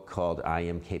a book called I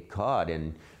Am Cape Cod,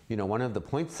 and you know, one of the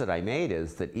points that I made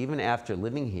is that even after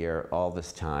living here all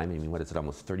this time, I mean, what is it,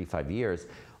 almost 35 years,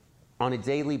 on a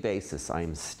daily basis, I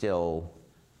am still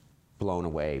blown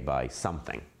away by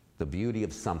something, the beauty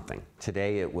of something.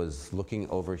 Today it was looking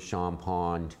over Sham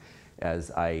Pond as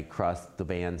I crossed the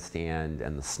bandstand,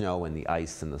 and the snow and the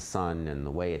ice and the sun and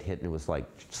the way it hit, and it was like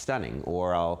stunning.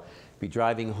 Or I'll be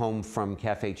driving home from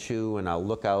Cafe Chu, and I'll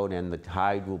look out and the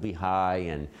tide will be high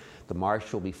and the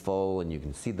marsh will be full and you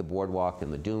can see the boardwalk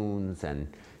and the dunes, and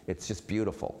it's just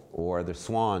beautiful. Or the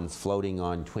swans floating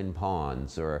on Twin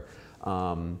Ponds, or,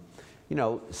 you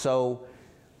know, so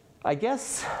I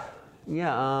guess,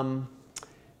 yeah,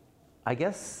 I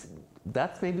guess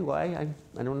that's maybe why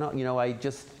I don't know, you know, I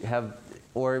just have,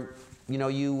 or, you know,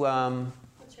 you,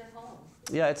 What's your home?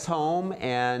 yeah, it's home,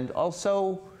 and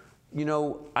also, you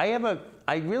know, I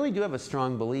really do have a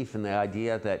strong belief in the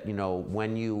idea that, you know,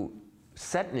 when you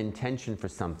set an intention for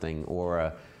something,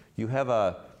 or you have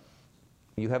a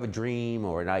dream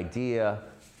or an idea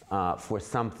for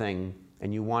something,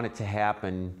 and you want it to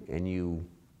happen, and you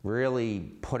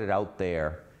really put it out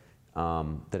there,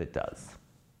 that it does.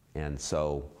 And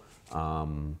so,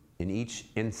 in each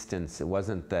instance, it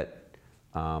wasn't that,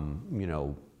 you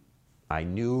know, I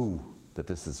knew that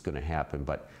this is going to happen,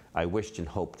 but I wished and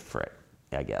hoped for it,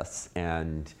 I guess,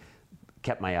 and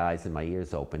kept my eyes and my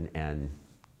ears open, and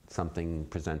something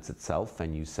presents itself,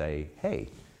 and you say, hey,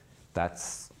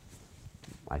 that's,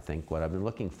 I think, what I've been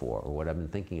looking for, or what I've been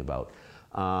thinking about.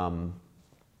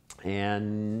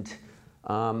 It's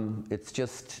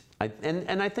just,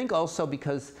 and I think also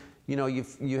because, you know,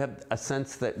 you have a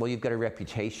sense that, well, you've got a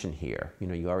reputation here. You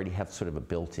know, you already have sort of a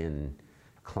built-in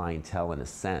clientele in a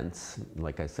sense,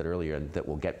 like I said earlier, that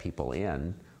will get people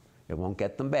in. It won't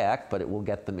get them back, but it will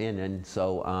get them in. And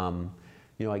so,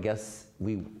 you know, I guess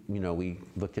we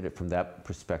looked at it from that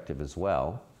perspective as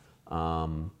well.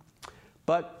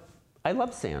 But I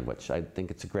love Sandwich. I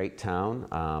think it's a great town.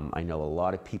 I know a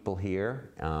lot of people here,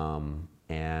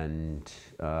 and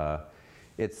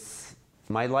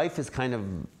my life is kind of,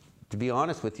 to be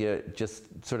honest with you, just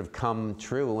sort of come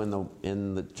true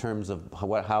in the terms of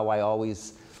how I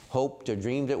always hoped or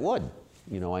dreamed it would.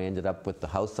 You know, I ended up with the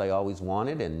house I always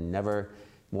wanted and never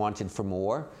wanted for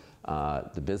more.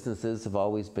 The businesses have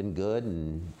always been good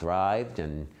and thrived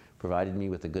and provided me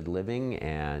with a good living,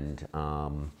 and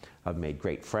I've made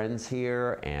great friends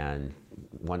here and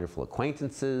wonderful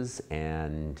acquaintances,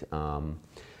 and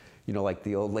you know, like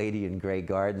the old lady in Grey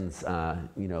Gardens,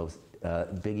 you know,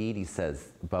 Big Edie says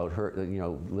about her, you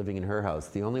know, living in her house,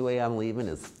 the only way I'm leaving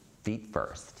is feet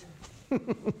first.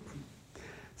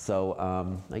 So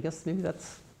I guess maybe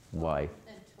that's why.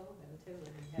 And Tobin, too.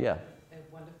 Yeah. A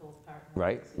wonderful partner.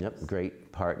 Right, yep,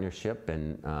 great partnership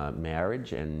and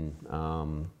marriage, and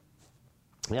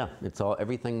yeah,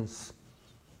 everything's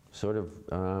sort of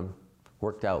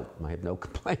worked out. I have no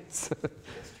complaints.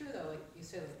 It's true, though, like you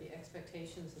said, like the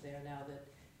expectations are there now that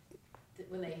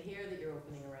when they hear that you're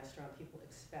opening a restaurant, people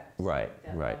expect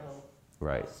that level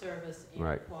of service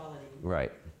and quality.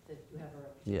 Right. That you have a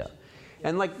reputation. Yeah.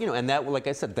 And like, you know, and that, like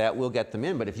I said, that will get them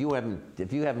in, but if you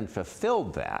haven't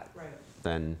fulfilled that,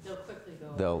 then they'll quickly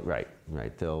go.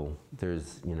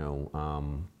 There's, you know,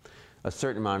 a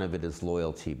certain amount of it is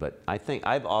loyalty, but I think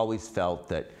I've always felt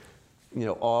that, you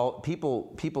know, all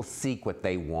people seek what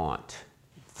they want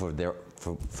for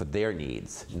their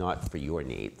needs, not for your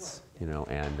needs, you know,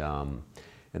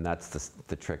 and that's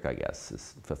the trick, I guess,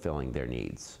 is fulfilling their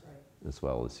needs as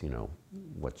well as, you know,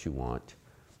 what you want.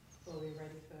 Well, we're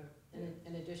ready for,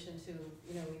 in addition to,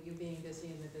 you know, you being busy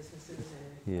in the businesses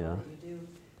and all that you do,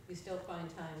 you still find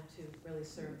time to really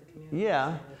serve the community.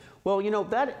 Yeah. Well, you know,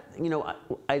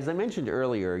 as I mentioned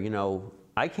earlier, you know,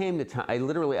 I came to town, I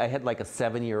had like a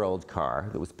 7-year-old car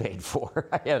that was paid for.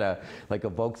 I had a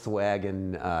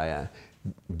Volkswagen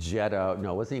Jetta.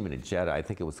 No, it wasn't even a Jetta. I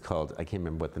think it was called, I can't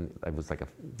remember it was like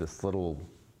this little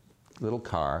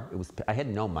car. I had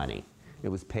no money. It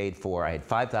was paid for. I had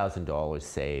 $5,000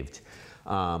 saved.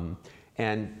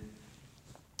 And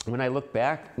when I look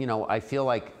back, you know, I feel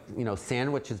like, you know,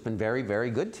 Sandwich has been very,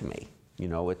 very good to me. You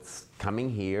know, it's coming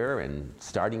here and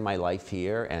starting my life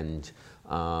here, and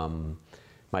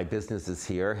my businesses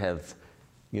here have,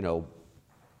 you know,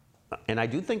 and I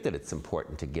do think that it's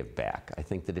important to give back. I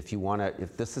think that if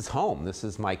this is home, this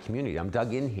is my community, I'm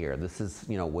dug in here, this is,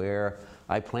 you know, where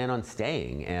I plan on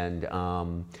staying, and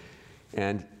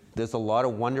there's a lot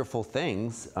of wonderful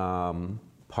things,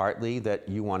 partly that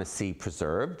you want to see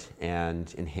preserved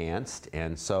and enhanced,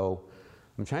 and so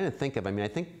I'm trying to think of, I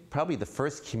think probably the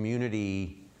first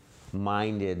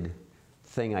community-minded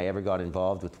thing I ever got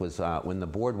involved with was when the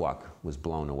boardwalk was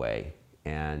blown away.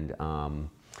 And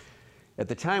at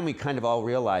the time, we kind of all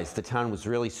realized the town was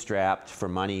really strapped for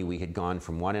money. We had gone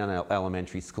from 1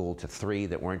 elementary school to 3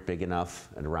 that weren't big enough,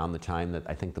 and around the time that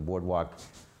I think the boardwalk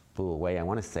blew away, I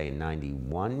want to say in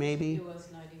 91 maybe? It was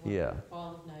 91, yeah.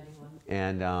 Fall of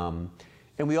 91.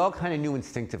 And we all kind of knew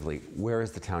instinctively, where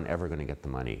is the town ever going to get the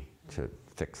money to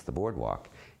fix the boardwalk?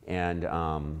 And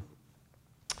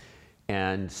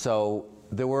And so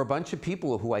there were a bunch of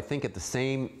people who I think at the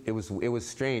same, it was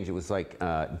strange. It was like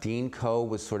Dean Coe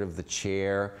was sort of the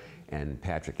chair, and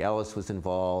Patrick Ellis was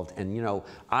involved. And you know,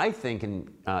 I think,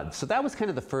 so that was kind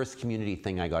of the first community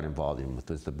thing I got involved in,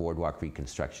 was the Boardwalk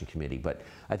Reconstruction Committee. But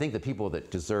I think the people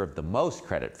that deserved the most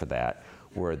credit for that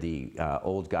were the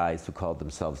old guys who called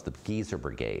themselves the Geezer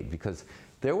Brigade, because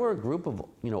there were a group of,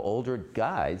 you know, older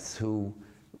guys who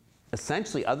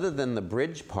essentially, other than the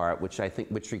bridge part, which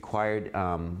required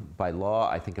by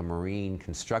law, I think, a marine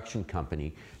construction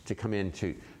company to come in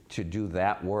to do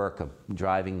that work of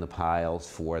driving the piles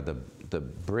for the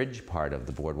bridge part of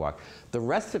the boardwalk. The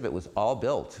rest of it was all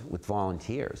built with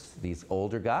volunteers, these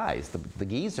older guys, the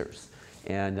geezers.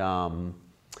 And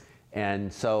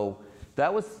so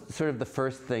that was sort of the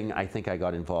first thing I think I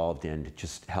got involved in, to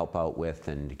just help out with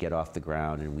and to get off the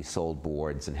ground. And we sold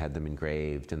boards and had them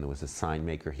engraved. And there was a sign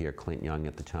maker here, Clint Young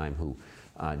at the time, who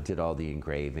did all the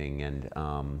engraving. And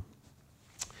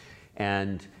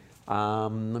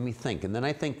let me think. And then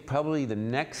I think probably the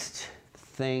next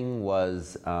thing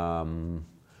was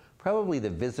probably the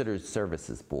Visitors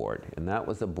Services Board. And that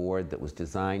was a board that was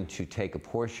designed to take a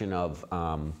portion of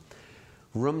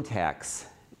room tax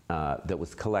that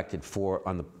was collected for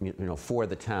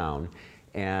the town,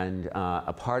 and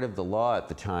a part of the law at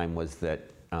the time was that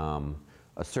a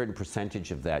certain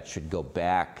percentage of that should go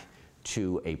back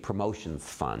to a promotions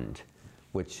fund,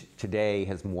 which today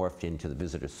has morphed into the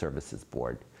Visitor Services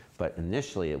Board. But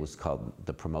initially it was called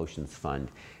the Promotions Fund.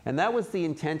 And that was the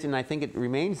intent, and I think it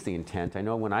remains the intent. I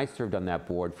know when I served on that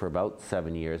board for about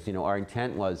 7 years, you know, our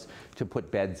intent was to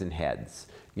put beds in heads.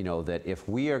 You know, that if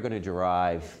we are going to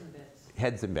derive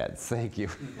heads and beds, thank you.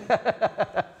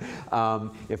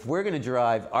 If we're going to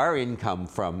derive our income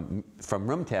from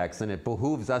room tax, then it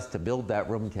behooves us to build that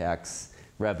room tax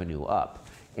revenue up.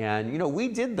 And you know, we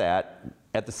did that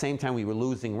at the same time we were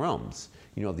losing rooms.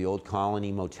 You know, the Old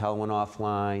Colony Motel went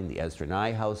offline, the Ezra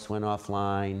Nye House went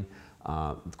offline,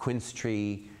 Quince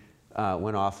Tree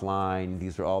went offline.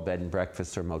 These were all bed and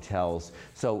breakfasts or motels.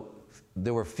 So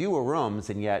there were fewer rooms,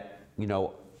 and yet, you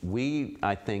know, we,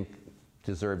 I think,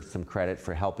 deserved some credit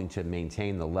for helping to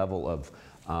maintain the level of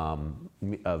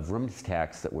rooms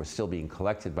tax that were still being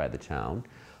collected by the town.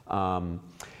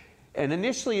 And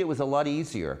initially it was a lot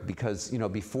easier because, you know,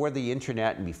 before the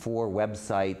internet and before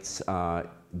websites,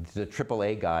 the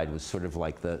AAA guide was sort of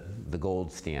like the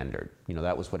gold standard. You know,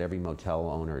 that was what every motel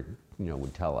owner, you know,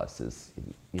 would tell us is,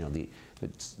 you know, the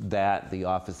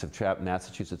Office of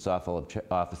Massachusetts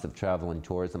Office of Travel and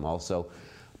Tourism also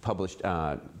published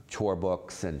tour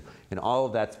books, and all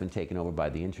of that's been taken over by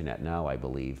the internet now, I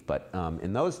believe. But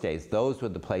in those days, those were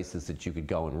the places that you could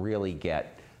go and really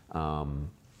get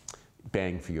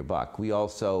bang for your buck. We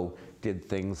also did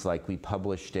things like we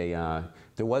published there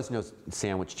was no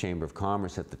Sandwich Chamber of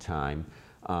Commerce at the time,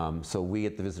 so we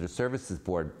at the Visitor Services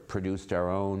Board produced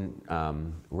our own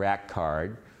rack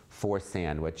card for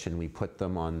Sandwich, and we put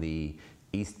them on the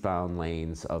eastbound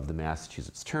lanes of the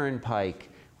Massachusetts Turnpike.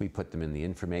 We put them in the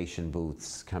information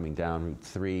booths coming down Route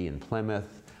 3 in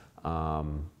Plymouth.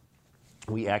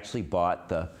 We actually bought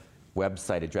the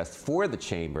website address for the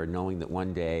chamber, knowing that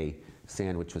one day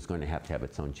Sandwich was going to have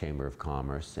its own Chamber of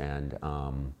Commerce. And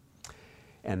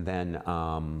then,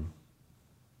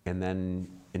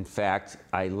 in fact,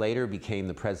 I later became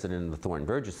the president of the Thornton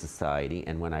Burgess Society,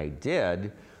 and when I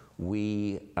did,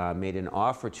 we made an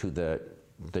offer to the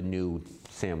new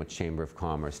Sandwich Chamber of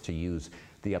Commerce to use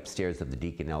the upstairs of the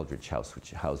Deacon Eldridge House,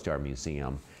 which housed our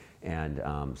museum and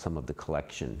some of the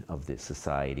collection of the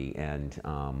society. And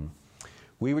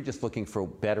we were just looking for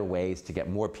better ways to get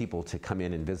more people to come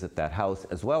in and visit that house,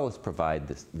 as well as provide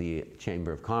the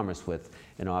Chamber of Commerce with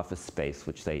an office space,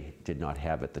 which they did not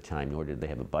have at the time, nor did they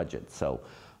have a budget. So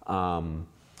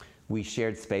we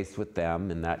shared space with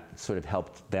them, and that sort of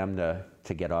helped them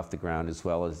to get off the ground, as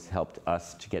well as helped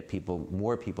us to get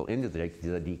more people into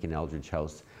the Deacon Eldridge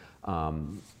House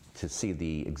to see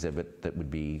the exhibit that would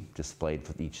be displayed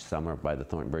for each summer by the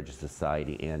Thornton Burgess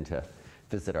Society, and to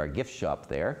visit our gift shop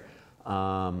there.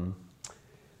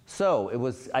 So it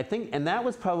was, I think, and that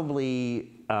was probably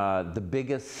the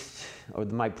biggest, or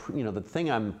the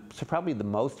thing I'm probably the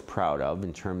most proud of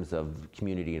in terms of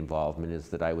community involvement is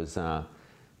that I was the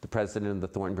president of the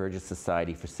Thornton Burgess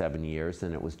Society for 7 years,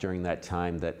 and it was during that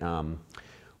time that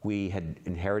we had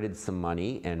inherited some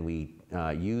money, and we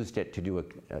used it to do a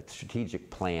strategic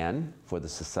plan for the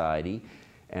society,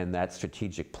 and that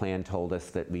strategic plan told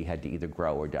us that we had to either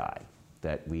grow or die,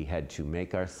 that we had to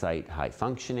make our site high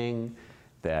functioning,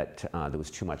 that there was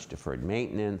too much deferred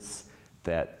maintenance,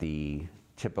 that the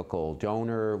typical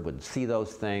donor would see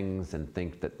those things and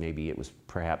think that maybe it was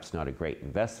perhaps not a great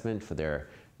investment for their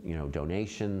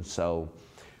donation. So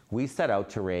we set out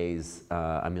to raise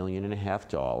 $1.5 million,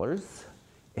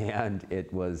 and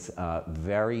it was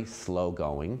very slow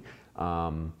going.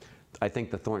 I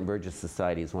think the Thornton Burgess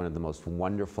Society is one of the most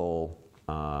wonderful,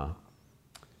 or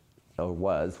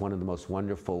was one of the most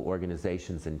wonderful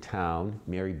organizations in town.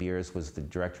 Mary Beers was the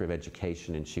director of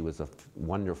education, and she was a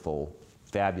wonderful,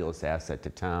 fabulous asset to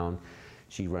town.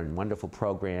 She ran wonderful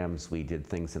programs. We did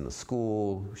things in the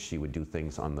school. She would do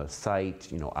things on the site,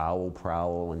 owl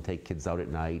prowl and take kids out at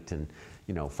night and,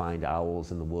 find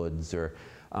owls in the woods. Or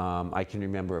I can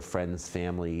remember a friend's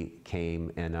family came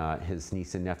and his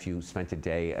niece and nephew spent a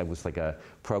day. It was like a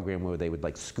program where they would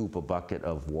like scoop a bucket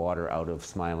of water out of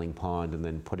Smiling Pond and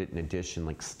then put it in a dish and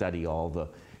like study all the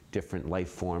different life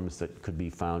forms that could be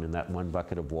found in that one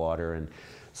bucket of water. And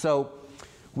so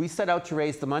we set out to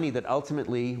raise the money that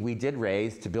ultimately we did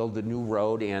raise to build the new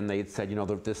road, and they said,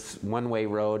 this one-way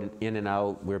road in and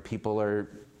out where people are,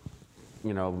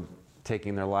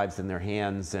 taking their lives in their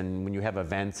hands, and when you have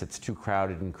events, it's too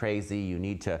crowded and crazy. You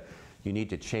need to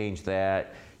change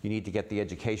that. You need to get the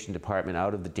education department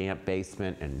out of the damp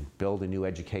basement and build a new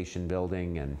education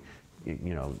building, and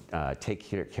take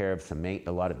care of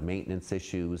a lot of maintenance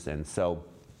issues. And so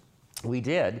we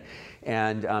did,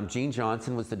 and Gene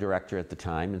Johnson was the director at the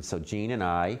time, and so Gene and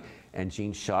I, and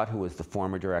Gene Schott, who was the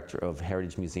former director of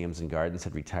Heritage Museums and Gardens,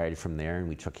 had retired from there, and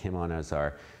we took him on as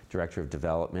our director of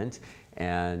development.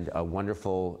 And a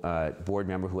wonderful board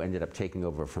member who ended up taking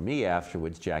over for me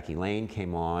afterwards, Jackie Lane,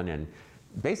 came on, and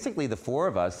basically the four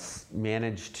of us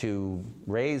managed to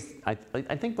raise, I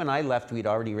think when I left we'd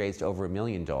already raised over $1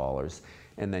 million,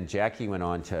 and then Jackie went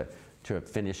on to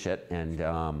finish it and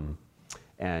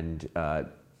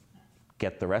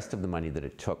get the rest of the money that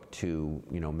it took to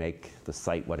make the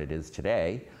site what it is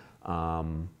today. It's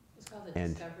called the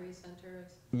Discovery Center.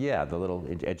 Yeah, the little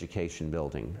education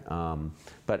building.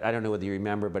 But I don't know whether you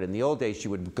remember, but in the old days you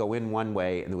would go in one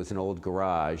way and there was an old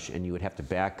garage, and you would have to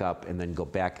back up and then go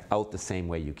back out the same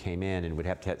way you came in, and would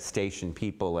have to station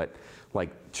people at like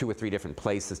 2 or 3 different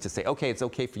places to say, okay, it's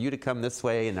okay for you to come this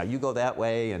way, and now you go that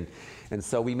way. And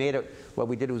so we made it, what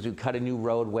we did was we cut a new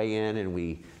roadway in, and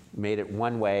we made it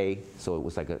one way, so it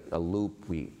was like a loop.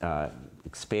 We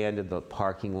expanded the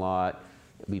parking lot.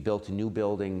 We built a new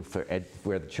building for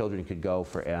where the children could go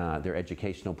for their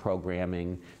educational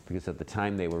programming, because at the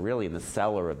time they were really in the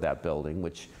cellar of that building,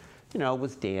 which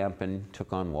was damp and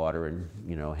took on water and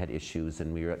had issues,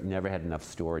 and we never had enough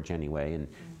storage anyway, and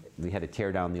we had to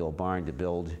tear down the old barn to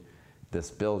build this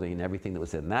building, and everything that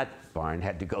was in that barn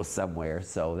had to go somewhere.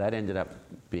 So that ended up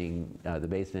being, the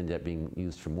basement ended up being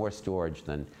used for more storage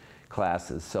than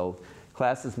classes. So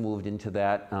classes moved into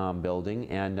that building,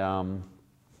 and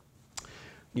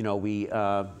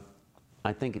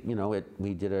I think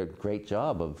we did a great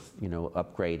job of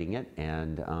upgrading it.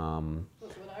 And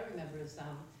what I remember is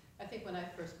I think when I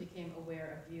first became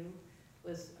aware of you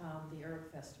was the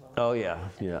Herb Festival. Oh yeah,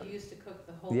 and yeah. You used to cook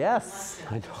the whole yes,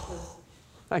 luncheon,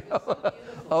 I know. I know. So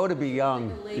oh, to be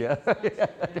young. Like Yeah.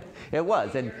 It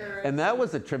was, and that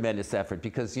was a and tremendous effort,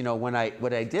 because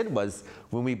what I did was,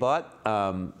 when we bought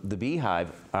the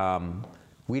Beehive,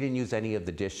 we didn't use any of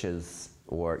the dishes,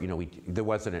 or there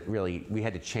wasn't really, we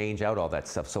had to change out all that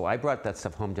stuff. So I brought that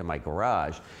stuff home to my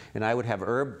garage, and I would have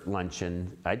herb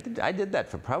luncheon. I did that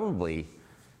for probably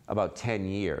about 10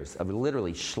 years. I was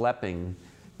literally schlepping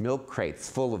milk crates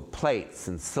full of plates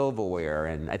and silverware,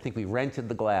 and I think we rented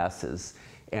the glasses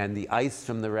and the ice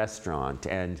from the restaurant,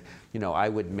 and I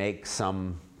would make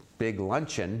some big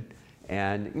luncheon,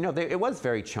 and it was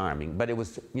very charming, but it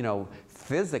was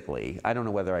physically, I don't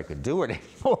know whether I could do it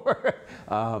anymore.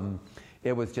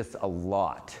 It was just a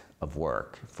lot of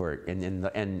work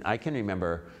and I can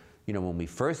remember when we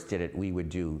first did it, we would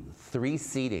do 3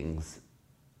 seatings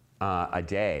a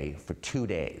day for 2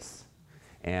 days,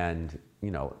 and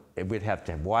we'd have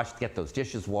to get those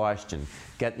dishes washed, and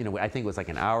get, I think it was like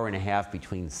an hour and a half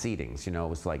between seatings. It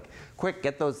was like, quick,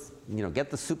 get those, get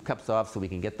the soup cups off so we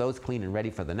can get those clean and ready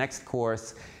for the next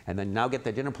course, and then now get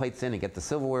the dinner plates in and get the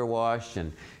silverware washed,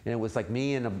 and it was like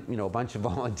me and a bunch of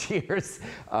volunteers.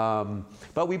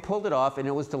 But we pulled it off, and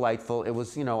it was delightful. It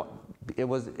was, it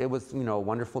was a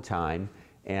wonderful time,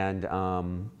 and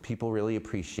people really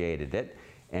appreciated it.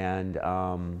 And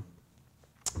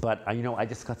but I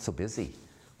just got so busy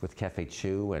with Cafe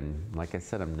Chew, and like I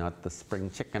said, I'm not the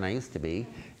spring chicken I used to be,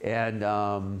 and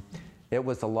it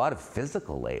was a lot of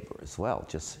physical labor as well,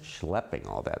 just schlepping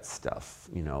all that stuff,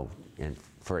 and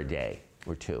for a day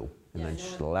or 2, and then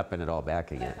schlepping it all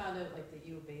back again. I found out that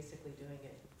you were basically doing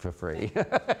it for free.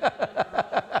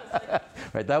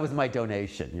 Right, that was my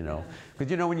donation,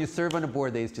 because when you serve on a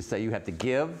board, they used to say you have to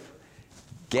give,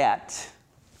 get,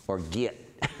 or get.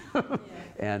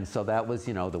 And so that was,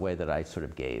 you know, the way that I sort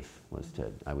of gave, was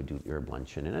I would do herb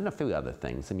luncheon and a few other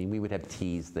things. I mean, we would have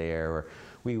teas there, or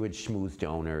we would schmooze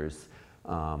donors,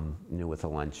 with a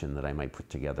luncheon that I might put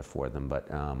together for them.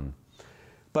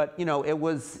 But you know, it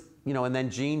was, you know, and then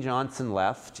Gene Johnson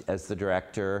left as the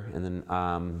director, and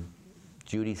then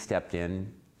Judy stepped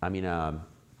in.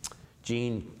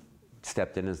 Gene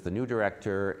stepped in as the new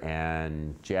director,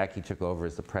 and Jackie took over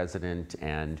as the president,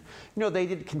 and you know, they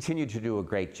did continue to do a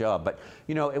great job, but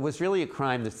you know, it was really a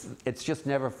crime it's just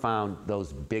never found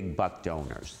those big buck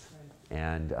donors.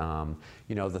 And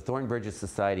you know, the Thornton Burgess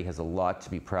Society has a lot to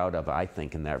be proud of, I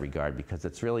think, in that regard, because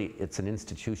it's an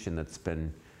institution that's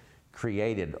been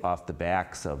created off the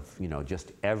backs of, you know,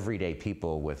 just everyday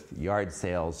people with yard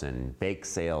sales and bake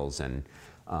sales, and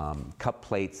cup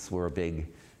plates were a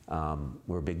big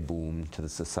boom to the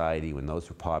society. When those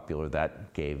were popular,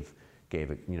 that gave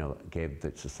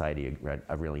the society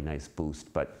a really nice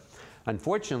boost. But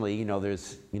unfortunately, you know,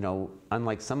 there's, you know,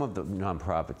 unlike some of the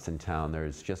nonprofits in town,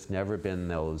 there's just never been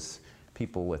those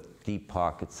people with deep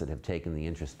pockets that have taken the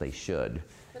interest they should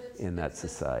in that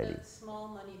society. It's a small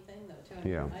money thing, though, too.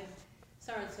 Yeah. I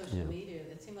saw on social media,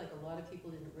 it seemed like a lot of people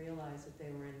didn't realize that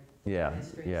they were in Yeah, dire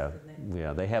straits.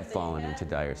 yeah, they have fallen into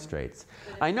dire straits.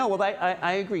 I know. Well,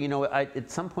 I agree. You know,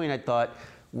 at some point I thought,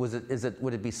 would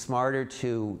it be smarter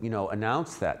to, you know,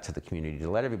 announce that to the community, to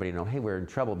let everybody know, hey, we're in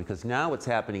trouble? Because now what's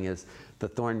happening is the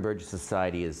Thornton Burgess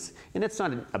Society is, and it's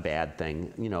not a bad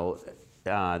thing, you know,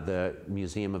 the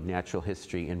Museum of Natural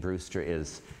History in Brewster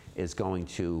is going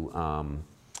to,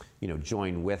 you know,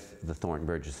 join with the Thornton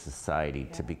Burgess Society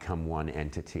to become one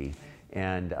entity.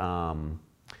 And,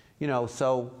 you know,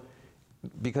 so,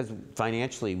 because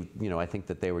financially, you know, I think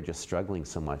that they were just struggling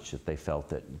so much that they felt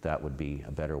that that would be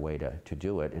a better way to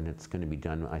do it. And it's going to be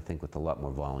done, I think, with a lot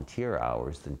more volunteer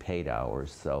hours than paid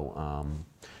hours. So,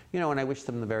 you know, and I wish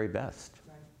them the very best,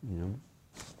 you know.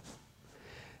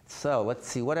 So let's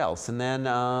see, what else? And then,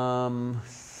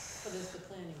 So there's the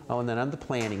planning board. oh, and then on the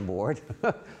planning board.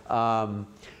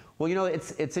 Well, you know,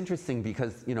 it's interesting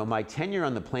because, you know, my tenure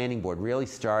on the planning board really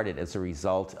started as a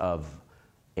result of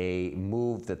a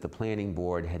move that the planning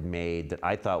board had made that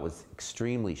I thought was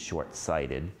extremely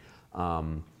short-sighted,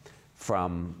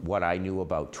 from what I knew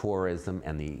about tourism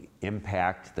and the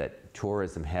impact that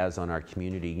tourism has on our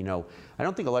community. You know, I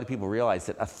don't think a lot of people realize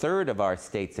that 1/3 of our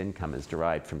state's income is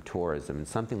derived from tourism, and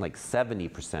something like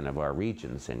 70% of our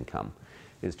region's income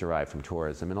is derived from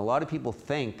tourism. And a lot of people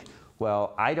think,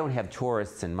 well, I don't have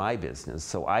tourists in my business,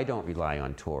 so I don't rely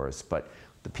on tourists. But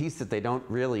the piece that they don't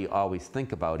really always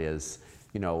think about is,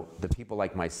 you know, the people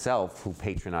like myself who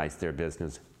patronize their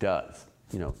business does.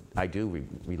 You know, I do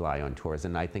rely on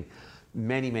tourism. And I think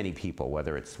many, many people,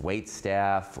 whether it's wait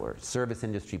staff or service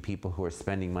industry people who are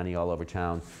spending money all over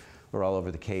town or all over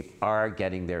the Cape, are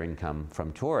getting their income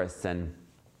from tourists. And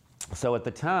so at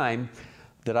the time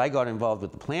that I got involved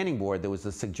with the planning board, there was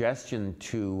a suggestion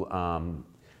to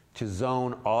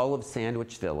zone all of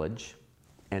Sandwich Village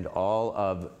and all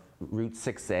of Route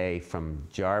 6A from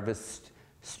Jarvis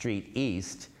Street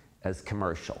East as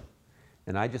commercial.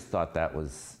 And I just thought that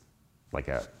was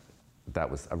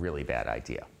a really bad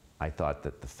idea. I thought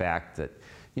that the fact that,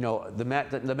 you know, the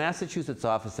Massachusetts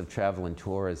Office of Travel and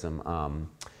Tourism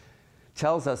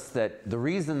tells us that the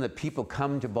reason that people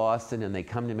come to Boston and they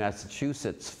come to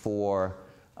Massachusetts for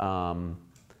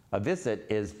a visit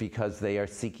is because they are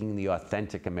seeking the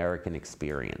authentic American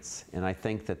experience. And I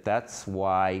think that that's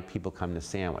why people come to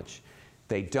Sandwich.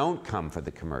 They don't come for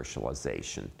the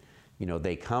commercialization. You know,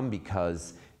 they come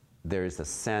because there's a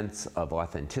sense of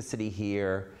authenticity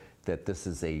here, that this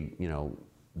is a, you know,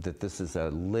 that this is a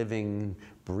living,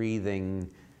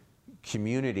 breathing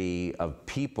community of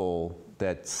people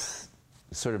that's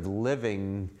sort of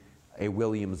living a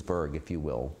Williamsburg, if you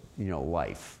will, you know,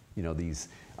 life. You know, these,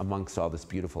 amongst all this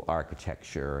beautiful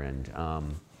architecture.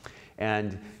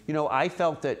 And you know, I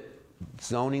felt that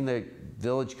zoning the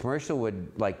village commercial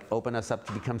would like open us up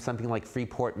to become something like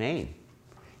Freeport, Maine,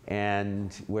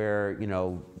 and where, you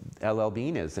know, LL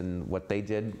Bean is, and what they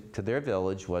did to their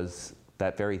village was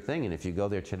that very thing. And if you go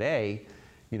there today,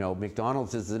 you know,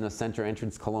 McDonald's is in a center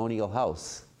entrance colonial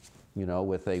house, you know,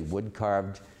 with a wood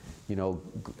carved, you know,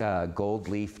 gold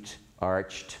leafed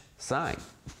arched sign.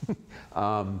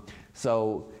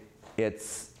 So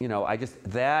it's, you know,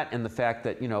 that and the fact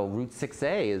that, you know, Route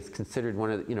 6A is considered one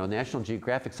of the, you know, National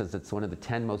Geographic says it's one of the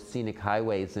 10 most scenic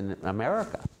highways in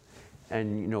America.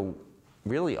 And, you know,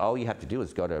 really all you have to do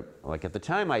is go to, like at the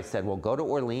time I said, well, go to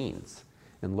Orleans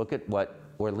and look at what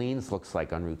Orleans looks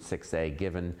like on Route 6A,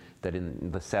 given that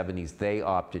in the 70s they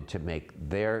opted to make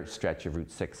their stretch of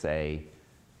Route 6A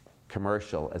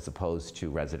commercial as opposed to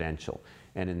residential.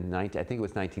 And I think it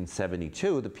was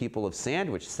 1972, the people of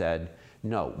Sandwich said,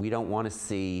 no, we don't want to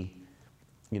see,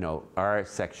 our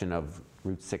section of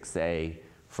Route 6A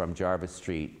from Jarvis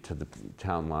Street to the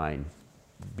town line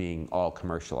being all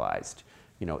commercialized.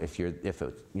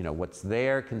 What's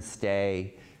there can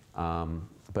stay.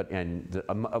 What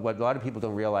a lot of people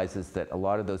don't realize is that a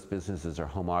lot of those businesses are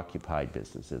home-occupied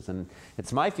businesses. And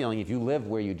it's my feeling if you live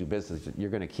where you do business, you're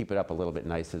going to keep it up a little bit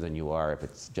nicer than you are if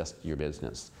it's just your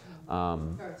business. It's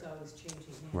always changing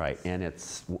hands. Right, and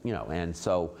it's, and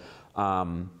so,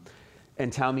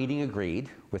 and town meeting agreed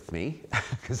with me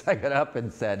because I got up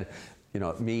and said,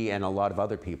 me and a lot of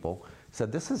other people said,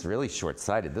 this is really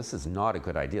short-sighted. This is not a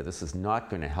good idea. This is not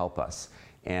going to help us.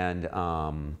 And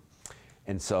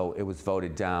so it was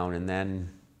voted down. And then,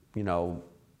 in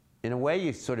a way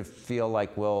you sort of feel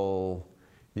like, well,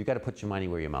 you've got to put your money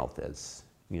where your mouth is.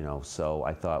 So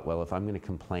I thought, well, if I'm going to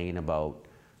complain about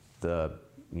the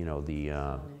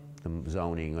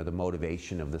zoning or the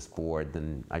motivation of this board,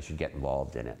 then I should get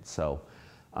involved in it. So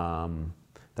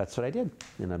that's what I did,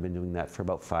 and I've been doing that for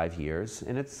about 5 years.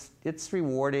 And it's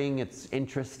rewarding, it's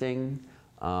interesting,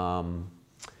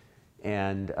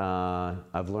 and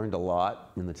I've learned a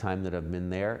lot in the time that I've been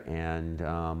there, and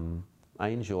I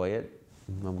enjoy it.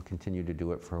 I will continue to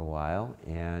do it for a while,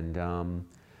 and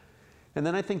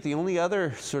then I think the only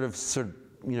other sort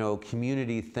of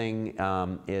community thing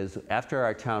is after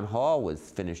our town hall was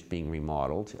finished being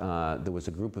remodeled, there was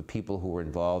a group of people who were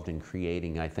involved in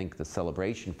creating, I think, the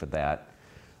celebration for that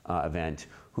event,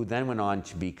 who then went on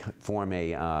to form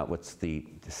a, what's the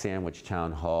Sandwich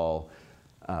Town Hall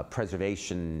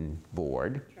Preservation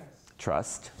Board.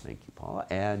 Trust. Thank you, Paula.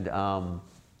 And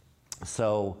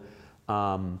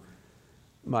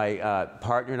my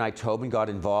partner and I, Tobin, got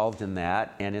involved in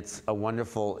that, and it's a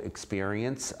wonderful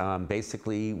experience.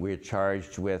 Basically, we're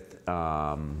charged with,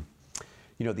 a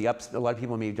lot of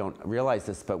people maybe don't realize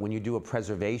this, but when you do a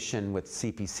preservation with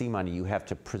CPC money, you have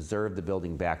to preserve the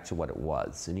building back to what it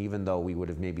was. And even though we would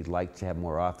have maybe liked to have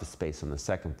more office space on the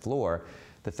second floor,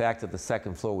 the fact that the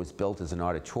second floor was built as an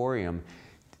auditorium,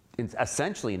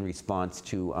 essentially in response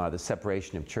to the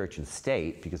separation of church and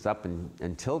state, because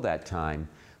until that time,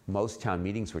 most town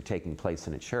meetings were taking place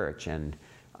in a church, and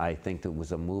I think there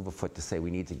was a move afoot to say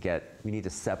we need to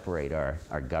separate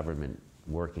our government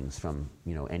workings from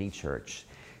any church.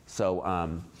 So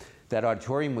that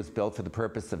auditorium was built for the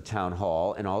purpose of town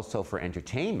hall and also for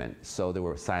entertainment. So there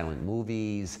were silent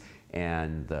movies,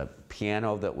 and the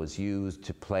piano that was used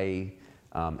to play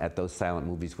at those silent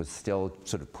movies was still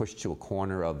sort of pushed to a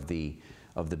corner of the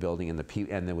building, and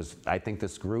there was, I think,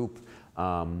 this group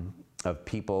of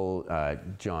people,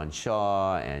 John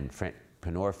Shaw and Frank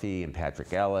Penorfi and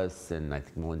Patrick Ellis and I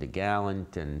think Melinda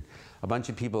Gallant and a bunch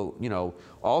of people,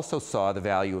 also saw the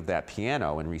value of that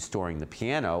piano and restoring the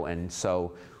piano. And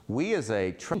so we, as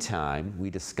a time,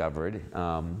 we discovered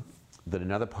that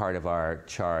another part of our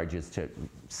charge is to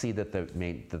see that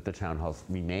the town hall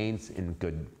remains in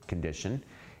good condition,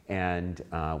 and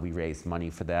we raised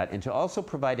money for that, and to also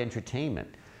provide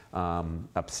entertainment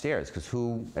upstairs, because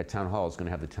who at town hall is going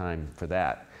to have the time for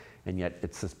that? And yet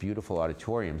it's this beautiful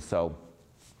auditorium. So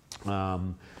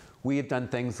we have done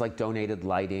things like donated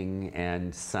lighting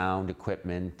and sound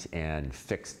equipment and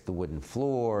fixed the wooden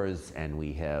floors, and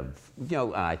we have,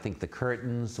 I think the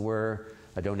curtains were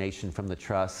a donation from the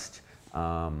trust.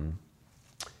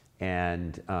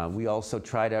 And we also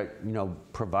try to,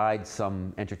 provide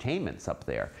some entertainments up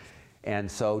there. And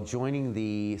so joining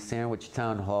the Sandwich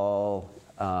Town Hall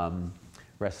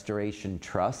Restoration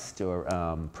Trust, or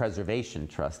Preservation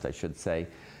Trust, I should say.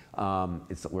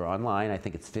 We're online. I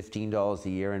think it's $15 a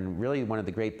year, and really one of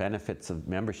the great benefits of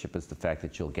membership is the fact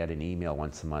that you'll get an email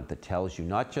once a month that tells you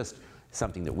not just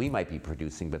something that we might be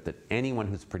producing, but that anyone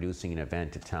who's producing an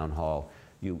event at Town Hall,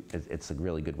 it's a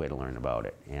really good way to learn about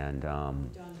it. And Don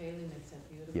Bailey makes that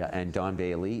beautiful. Yeah, and Don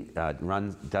Bailey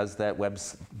does that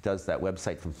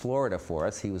website from Florida for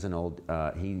us. He was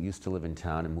he used to live in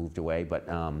town and moved away, but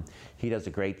he does a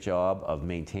great job of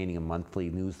maintaining a monthly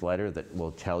newsletter that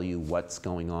will tell you what's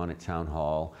going on at Town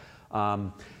Hall.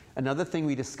 Another thing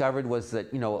we discovered was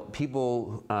that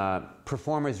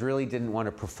performers really didn't want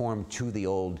to perform to the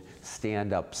old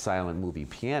stand-up silent movie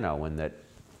piano, and that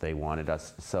they wanted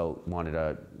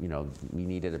we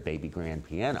needed a baby grand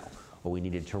piano, or we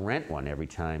needed to rent one every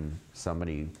time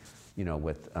somebody,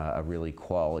 with a really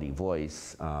quality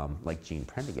voice, like Gene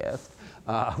Prendergast,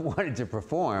 wanted to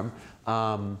perform.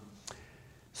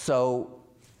 So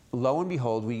lo and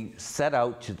behold, we set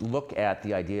out to look at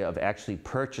the idea of actually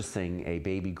purchasing a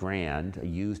baby grand, a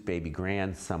used baby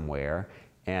grand somewhere,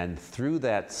 And through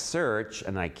that search,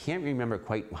 and I can't remember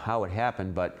quite how it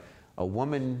happened, but a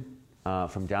woman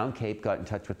from Down Cape got in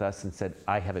touch with us and said,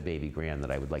 I have a baby grand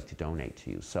that I would like to donate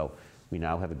to you. So we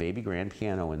now have a baby grand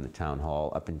piano in the town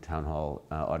hall, up in Town Hall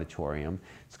Auditorium.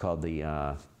 It's called the,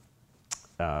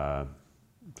 I'm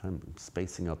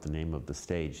spacing out the name of the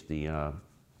stage, the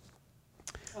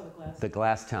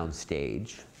Glasstown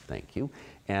Stage, thank you.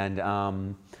 And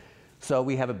so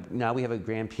now we have a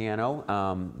grand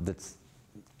piano that's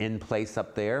in place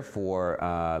up there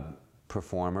for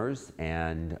performers,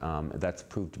 and that's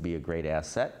proved to be a great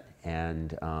asset.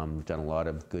 And we've done a lot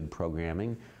of good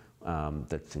programming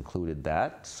that's included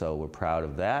that, so we're proud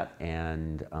of that.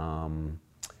 And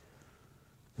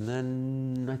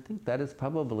then I think that is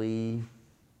probably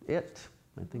it.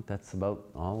 I think that's about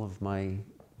all of my,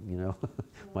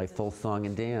 my full song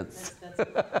and dance.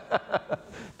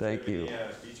 Thank you.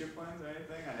 Any future plans or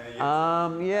anything? I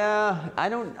know you yeah, I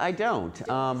don't. Say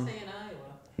in Iowa.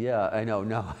 Yeah, I know.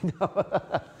 No,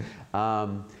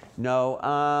 no,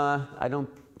 I don't.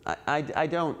 I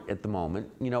don't at the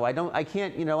moment. I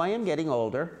can't. I am getting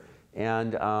older,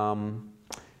 and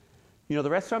the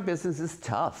restaurant business is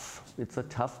tough. It's a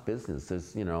tough business.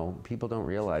 There's, people don't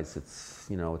realize it's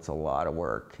a lot of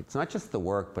work. It's not just the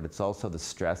work, but it's also the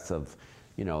stress of,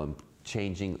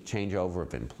 changeover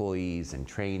of employees and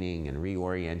training and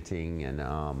reorienting, and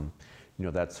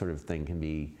that sort of thing can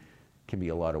be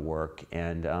a lot of work.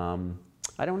 And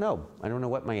I don't know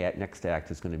what my next act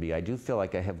is going to be. I do feel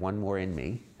like I have one more in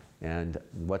me, and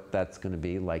what that's going to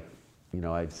be, like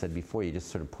I've said before, you just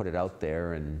sort of put it out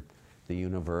there and the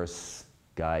universe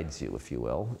guides you, if you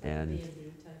will. And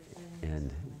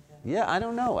yeah, I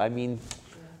don't know. I mean,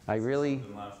 I really,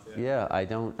 yeah, I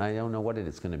don't know what it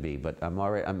is going to be, but I'm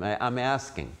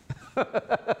asking.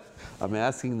 I'm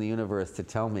asking the universe to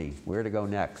tell me where to go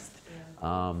next.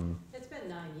 Yeah. It's been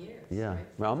 9 years. Yeah, right?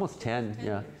 well, almost 10. 10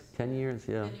 yeah, years. 10 years.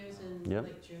 Yeah. 10 years in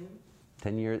like June.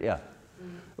 10 years. Yeah.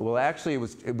 Mm-hmm. Well, actually, it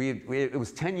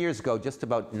was 10 years ago, just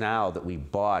about now, that we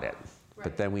bought it. Right.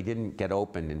 But then we didn't get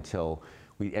open until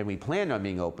we planned on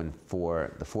being open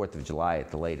for the 4th of July at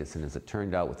the latest. And as it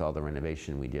turned out, with all the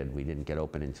renovation we didn't get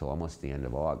open until almost the end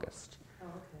of August. Oh,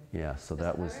 okay. Yeah. So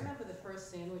that was. I remember the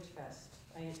first Sandwich Fest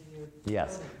I interviewed.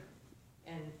 Yes. Tony,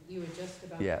 and you were just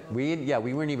about. Yeah. To open.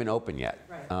 We weren't even open yet.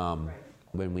 Right. Right.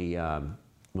 When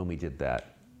we did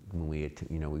that, we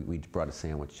brought a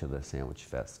sandwich to the Sandwich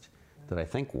Fest that I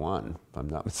think won, if I'm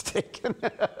not mistaken.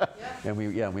 Yeah. And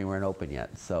we weren't open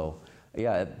yet. So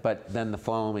yeah, but then the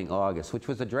following August, which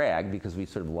was a drag because we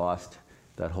sort of lost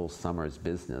that whole summer's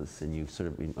business, and you sort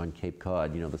of, on Cape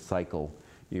Cod, the cycle,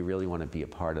 you really want to be a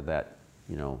part of that,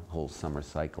 whole summer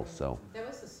cycle. Right. So. That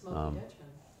was the Smoky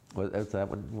Dutchman. Was that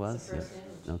what it was? The first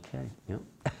sandwich. Okay, yep.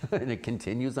 And it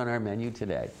continues on our menu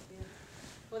today. Yeah.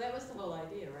 Well, that was the whole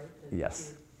idea, right? That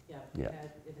Yes. You Yeah.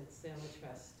 had it at Sandwich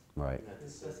Fest. Right. You were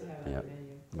supposed to have it on Yep. the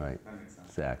menu. Right. That makes sense.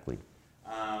 Exactly.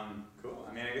 Cool.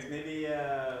 I mean, I guess maybe,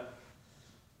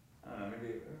 I don't know,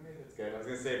 maybe that's good. I was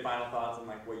going to say final thoughts on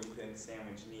like what you think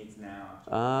Sandwich needs now.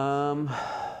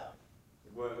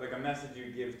 What, like a message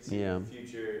you give to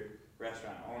future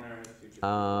restaurant owners, future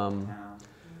town.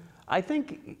 I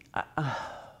think,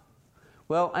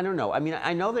 well, I don't know. I mean,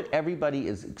 I know that everybody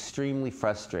is extremely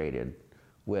frustrated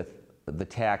with the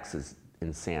taxes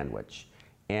in Sandwich.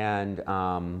 And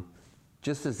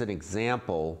just as an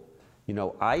example,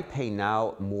 I pay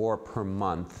now more per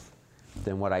month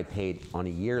than what I paid on a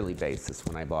yearly basis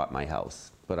when I bought my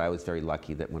house. But I was very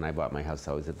lucky that when I bought my house,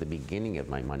 I was at the beginning of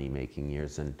my money-making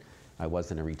years, and I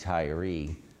wasn't a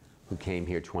retiree who came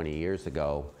here 20 years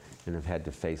ago and have had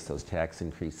to face those tax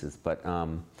increases. But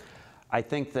I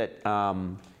think that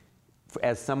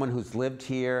as someone who's lived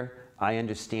here, I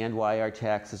understand why our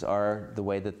taxes are the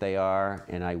way that they are,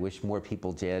 and I wish more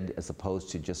people did, as opposed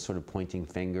to just sort of pointing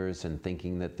fingers and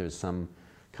thinking that there's some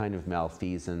kind of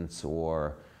malfeasance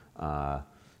or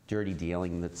dirty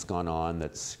dealing that's gone on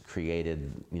that's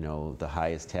created, the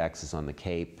highest taxes on the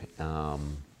Cape,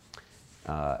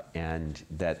 and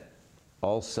that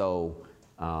also,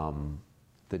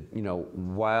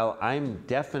 while I'm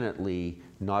definitely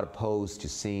not opposed to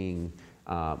seeing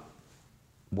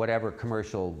whatever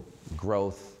commercial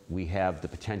growth we have the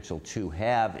potential to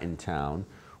have in town,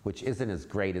 which isn't as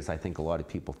great as I think a lot of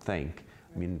people think.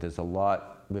 I mean,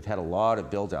 we've had a lot of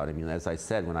build out. I mean, as I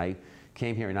said, when I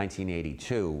came here in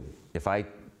 1982, if I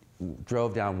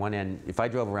drove down one end, if I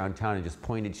drove around town and just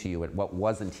pointed to you at what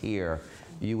wasn't here,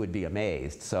 you would be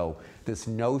amazed. So this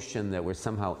notion that we're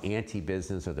somehow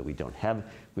anti-business or that we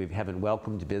haven't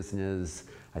welcomed business,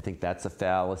 I think that's a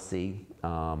fallacy.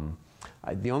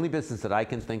 The only business that I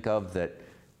can think of that,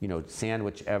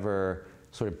 Sandwich ever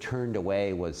sort of turned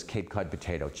away was Cape Cod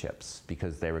potato chips,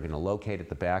 because they were going to locate at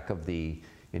the back of the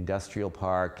industrial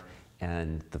park,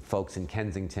 and the folks in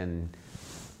Kensington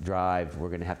Drive were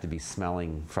going to have to be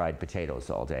smelling fried potatoes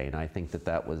all day. And I think that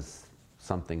that was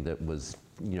something that was,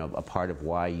 you know, a part of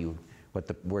why what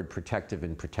the word protective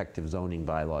and protective zoning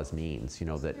bylaws means. You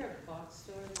know, that.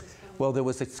 Well, there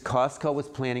was Costco was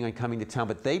planning on coming to town,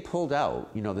 but they pulled out.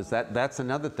 You know, that's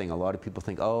another thing. A lot of people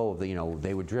think, oh, you know,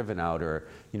 they were driven out, or,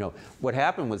 you know, what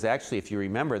happened was actually, if you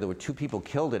remember, there were 2 people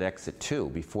killed at exit 2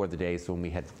 before the days when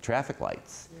we had traffic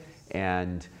lights. Yes.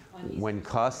 And when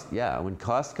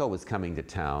Costco was coming to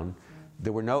town,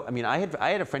 there were no. I mean, I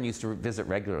had a friend who used to visit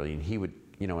regularly, and he would,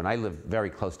 you know, and I live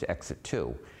very close to exit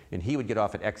 2, and he would get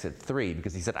off at exit 3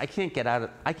 because he said, I can't get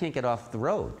off the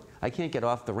road. I can't get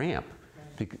off the ramp.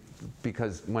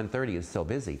 Because 1:30 is so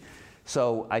busy.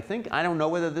 So I don't know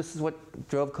whether this is what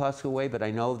drove Costco away, but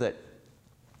I know that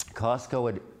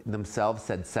Costco had themselves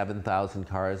said 7,000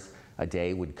 cars a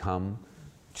day would come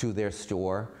to their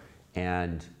store.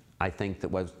 And I think that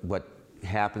what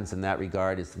happens in that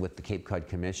regard is with the Cape Cod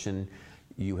Commission,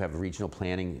 you have a regional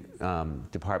planning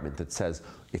department that says,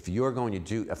 if you're going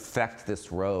to affect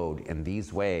this road in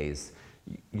these ways,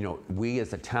 you know, we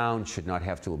as a town should not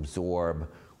have to absorb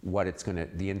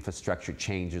the infrastructure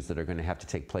changes that are going to have to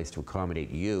take place to accommodate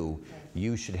you.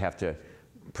 You should have to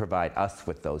provide us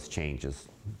with those changes,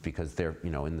 because they're,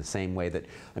 you know, in the same way that,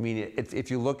 I mean,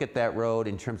 if you look at that road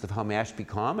in terms of how Mashpee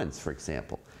Commons, for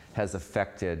example, has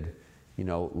affected, you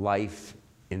know, life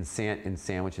in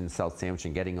Sandwich and South Sandwich,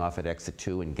 and getting off at exit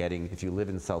 2 and if you live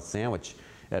in South Sandwich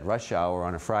at rush hour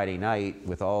on a Friday night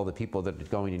with all the people that are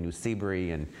going to New Seabury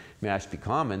and Mashpee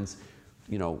Commons,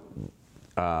 you know,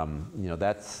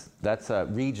 that's a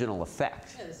regional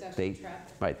effect. Yeah, there's actually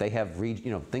traffic. Right, they have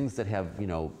things that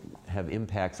have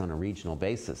impacts on a regional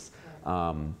basis.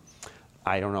 Right.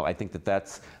 I don't know. I think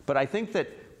but I think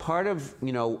that part of,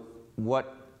 you know,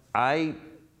 what I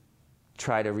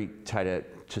try to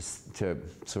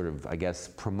sort of, I guess,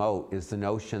 promote is the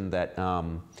notion that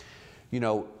you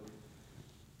know,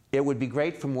 it would be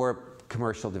great for more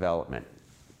commercial development.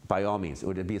 By all means, it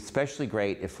would be especially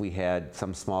great if we had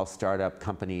some small startup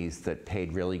companies that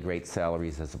paid really great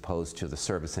salaries as opposed to the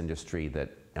service industry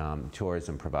that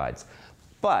tourism provides.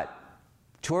 But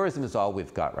tourism is all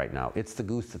we've got right now. It's the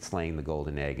goose that's laying the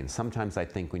golden egg. And sometimes I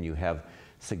think when you have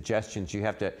suggestions, you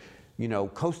have to, you know,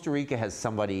 Costa Rica has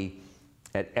somebody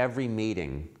at every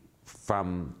meeting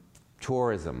from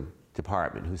tourism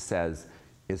department who says,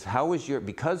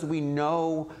 because we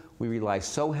know we rely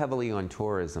so heavily on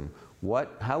tourism,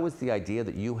 how is the idea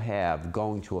that you have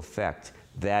going to affect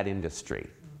that industry?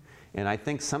 And I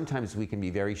think sometimes we can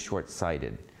be very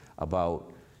short-sighted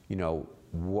about, you know,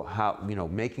 how, you know,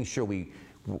 making sure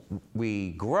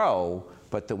we grow,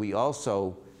 but that we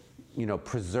also, you know,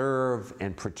 preserve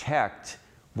and protect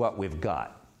what we've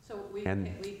got. So we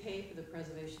pay for the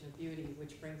preservation of beauty,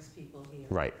 which brings people here.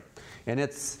 Right. And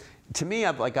it's, to me,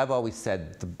 like I've always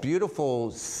said, the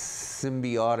beautiful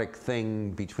symbiotic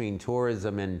thing between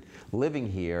tourism and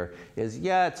living here is,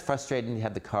 yeah, it's frustrating to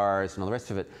have the cars and all the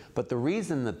rest of it, but the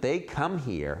reason that they come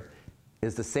here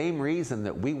is the same reason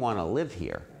that we want to live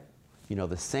here. You know,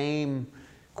 the same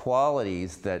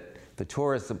qualities that the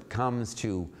tourist comes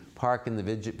to park in the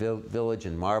village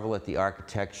and marvel at the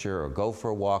architecture, or go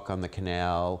for a walk on the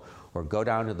canal, or go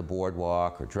down to the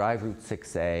boardwalk, or drive Route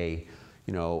 6A,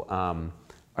 you know,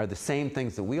 are the same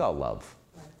things that we all love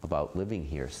about living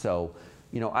here. So,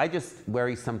 you know, I just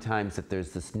worry sometimes that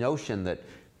there's this notion that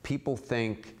people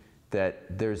think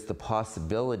that there's the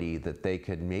possibility that they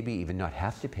could maybe even not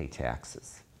have to pay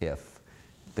taxes if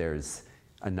there's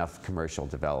enough commercial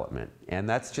development. And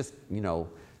that's just, you know,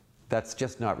 that's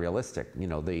just not realistic. You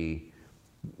know, the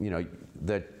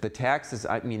taxes,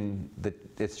 I mean,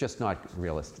 it's just not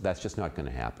realistic. That's just not going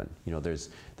to happen. You know, there's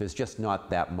just not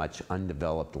that much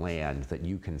undeveloped land that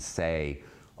you can say,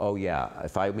 oh yeah,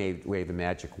 if I wave a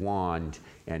magic wand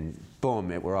and boom,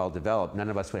 we're all developed, none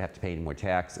of us would have to pay any more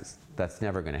taxes. That's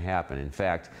never going to happen. In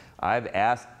fact, I've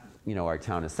asked, you know, our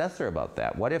town assessor about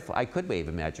that. What if I could wave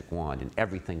a magic wand and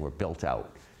everything were built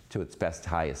out to its best,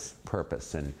 highest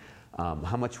purpose? And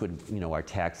how much would, you know, our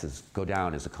taxes go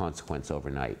down as a consequence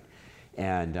overnight?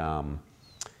 And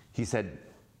he said,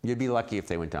 you'd be lucky if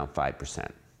they went down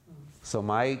 5%. So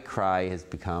my cry has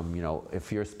become, you know,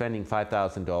 if you're spending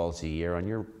 $5,000 a year on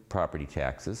your property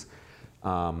taxes,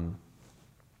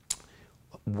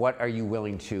 what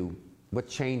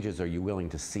changes are you willing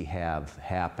to see have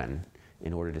happen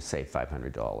in order to save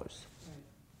 $500? Right.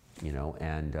 You know,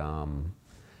 and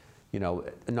you know,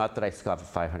 not that I scoff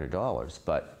at $500,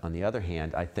 but on the other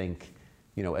hand, I think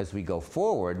as we go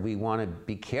forward, we want to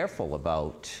be careful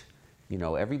about,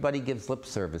 everybody gives lip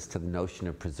service to the notion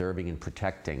of preserving and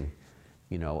protecting,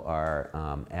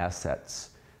 our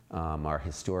assets, our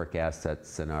historic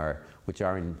assets, and which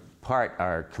are in part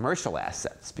our commercial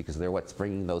assets, because they're what's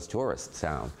bringing those tourists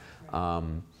down.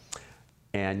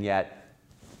 And yet,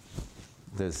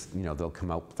 they'll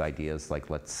come up with ideas like,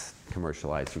 let's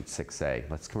commercialize Route 6A,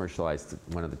 let's commercialize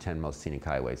one of the 10 most scenic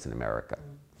highways in America,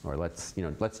 or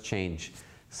let's change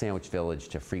Sandwich Village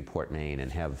to Freeport, Maine,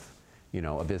 and have,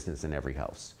 a business in every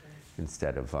house,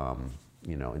 instead of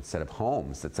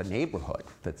homes. It's a neighborhood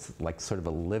that's like sort of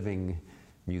a living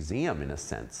museum in a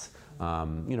sense. I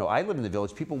live in the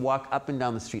Village. People walk up and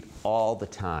down the street all the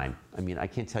time. I mean, I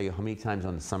can't tell you how many times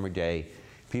on a summer day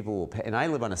people will, and I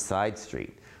live on a side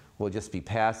street, will just be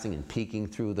passing and peeking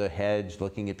through the hedge,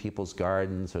 looking at people's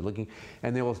gardens, or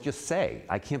and they will just say,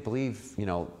 I can't believe,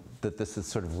 that this is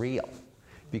sort of real.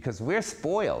 Because we're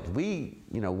spoiled.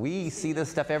 We see this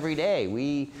stuff every day.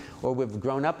 we've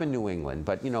grown up in New England,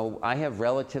 but, I have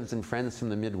relatives and friends from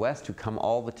the Midwest who come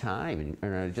all the time,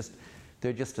 and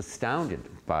they're just astounded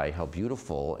by how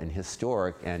beautiful and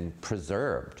historic and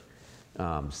preserved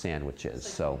Sandwich is.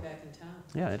 It's like back in town.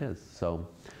 Yeah, it is. So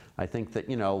I think that,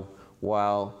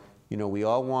 while we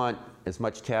all want as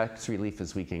much tax relief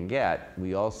as we can get,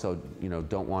 we also,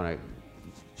 don't want to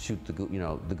shoot the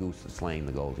goose that's laying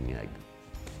the golden egg.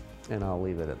 And I'll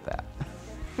leave it at that.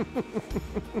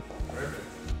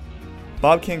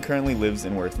 Bob King currently lives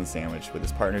and works in Sandwich with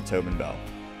his partner Tobin Bell.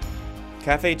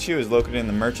 Cafe Chew is located in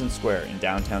the Merchant Square in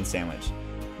downtown Sandwich,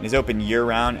 and is open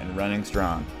year-round and running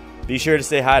strong. Be sure to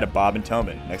say hi to Bob and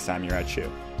Tobin next time you're at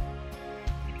Chew.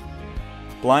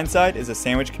 Blindside is a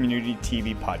Sandwich Community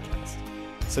TV podcast.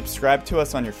 Subscribe to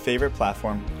us on your favorite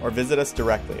platform or visit us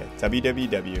directly at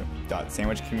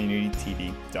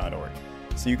www.sandwichcommunitytv.org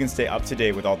so you can stay up to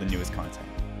date with all the newest content.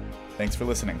 Thanks for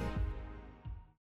listening.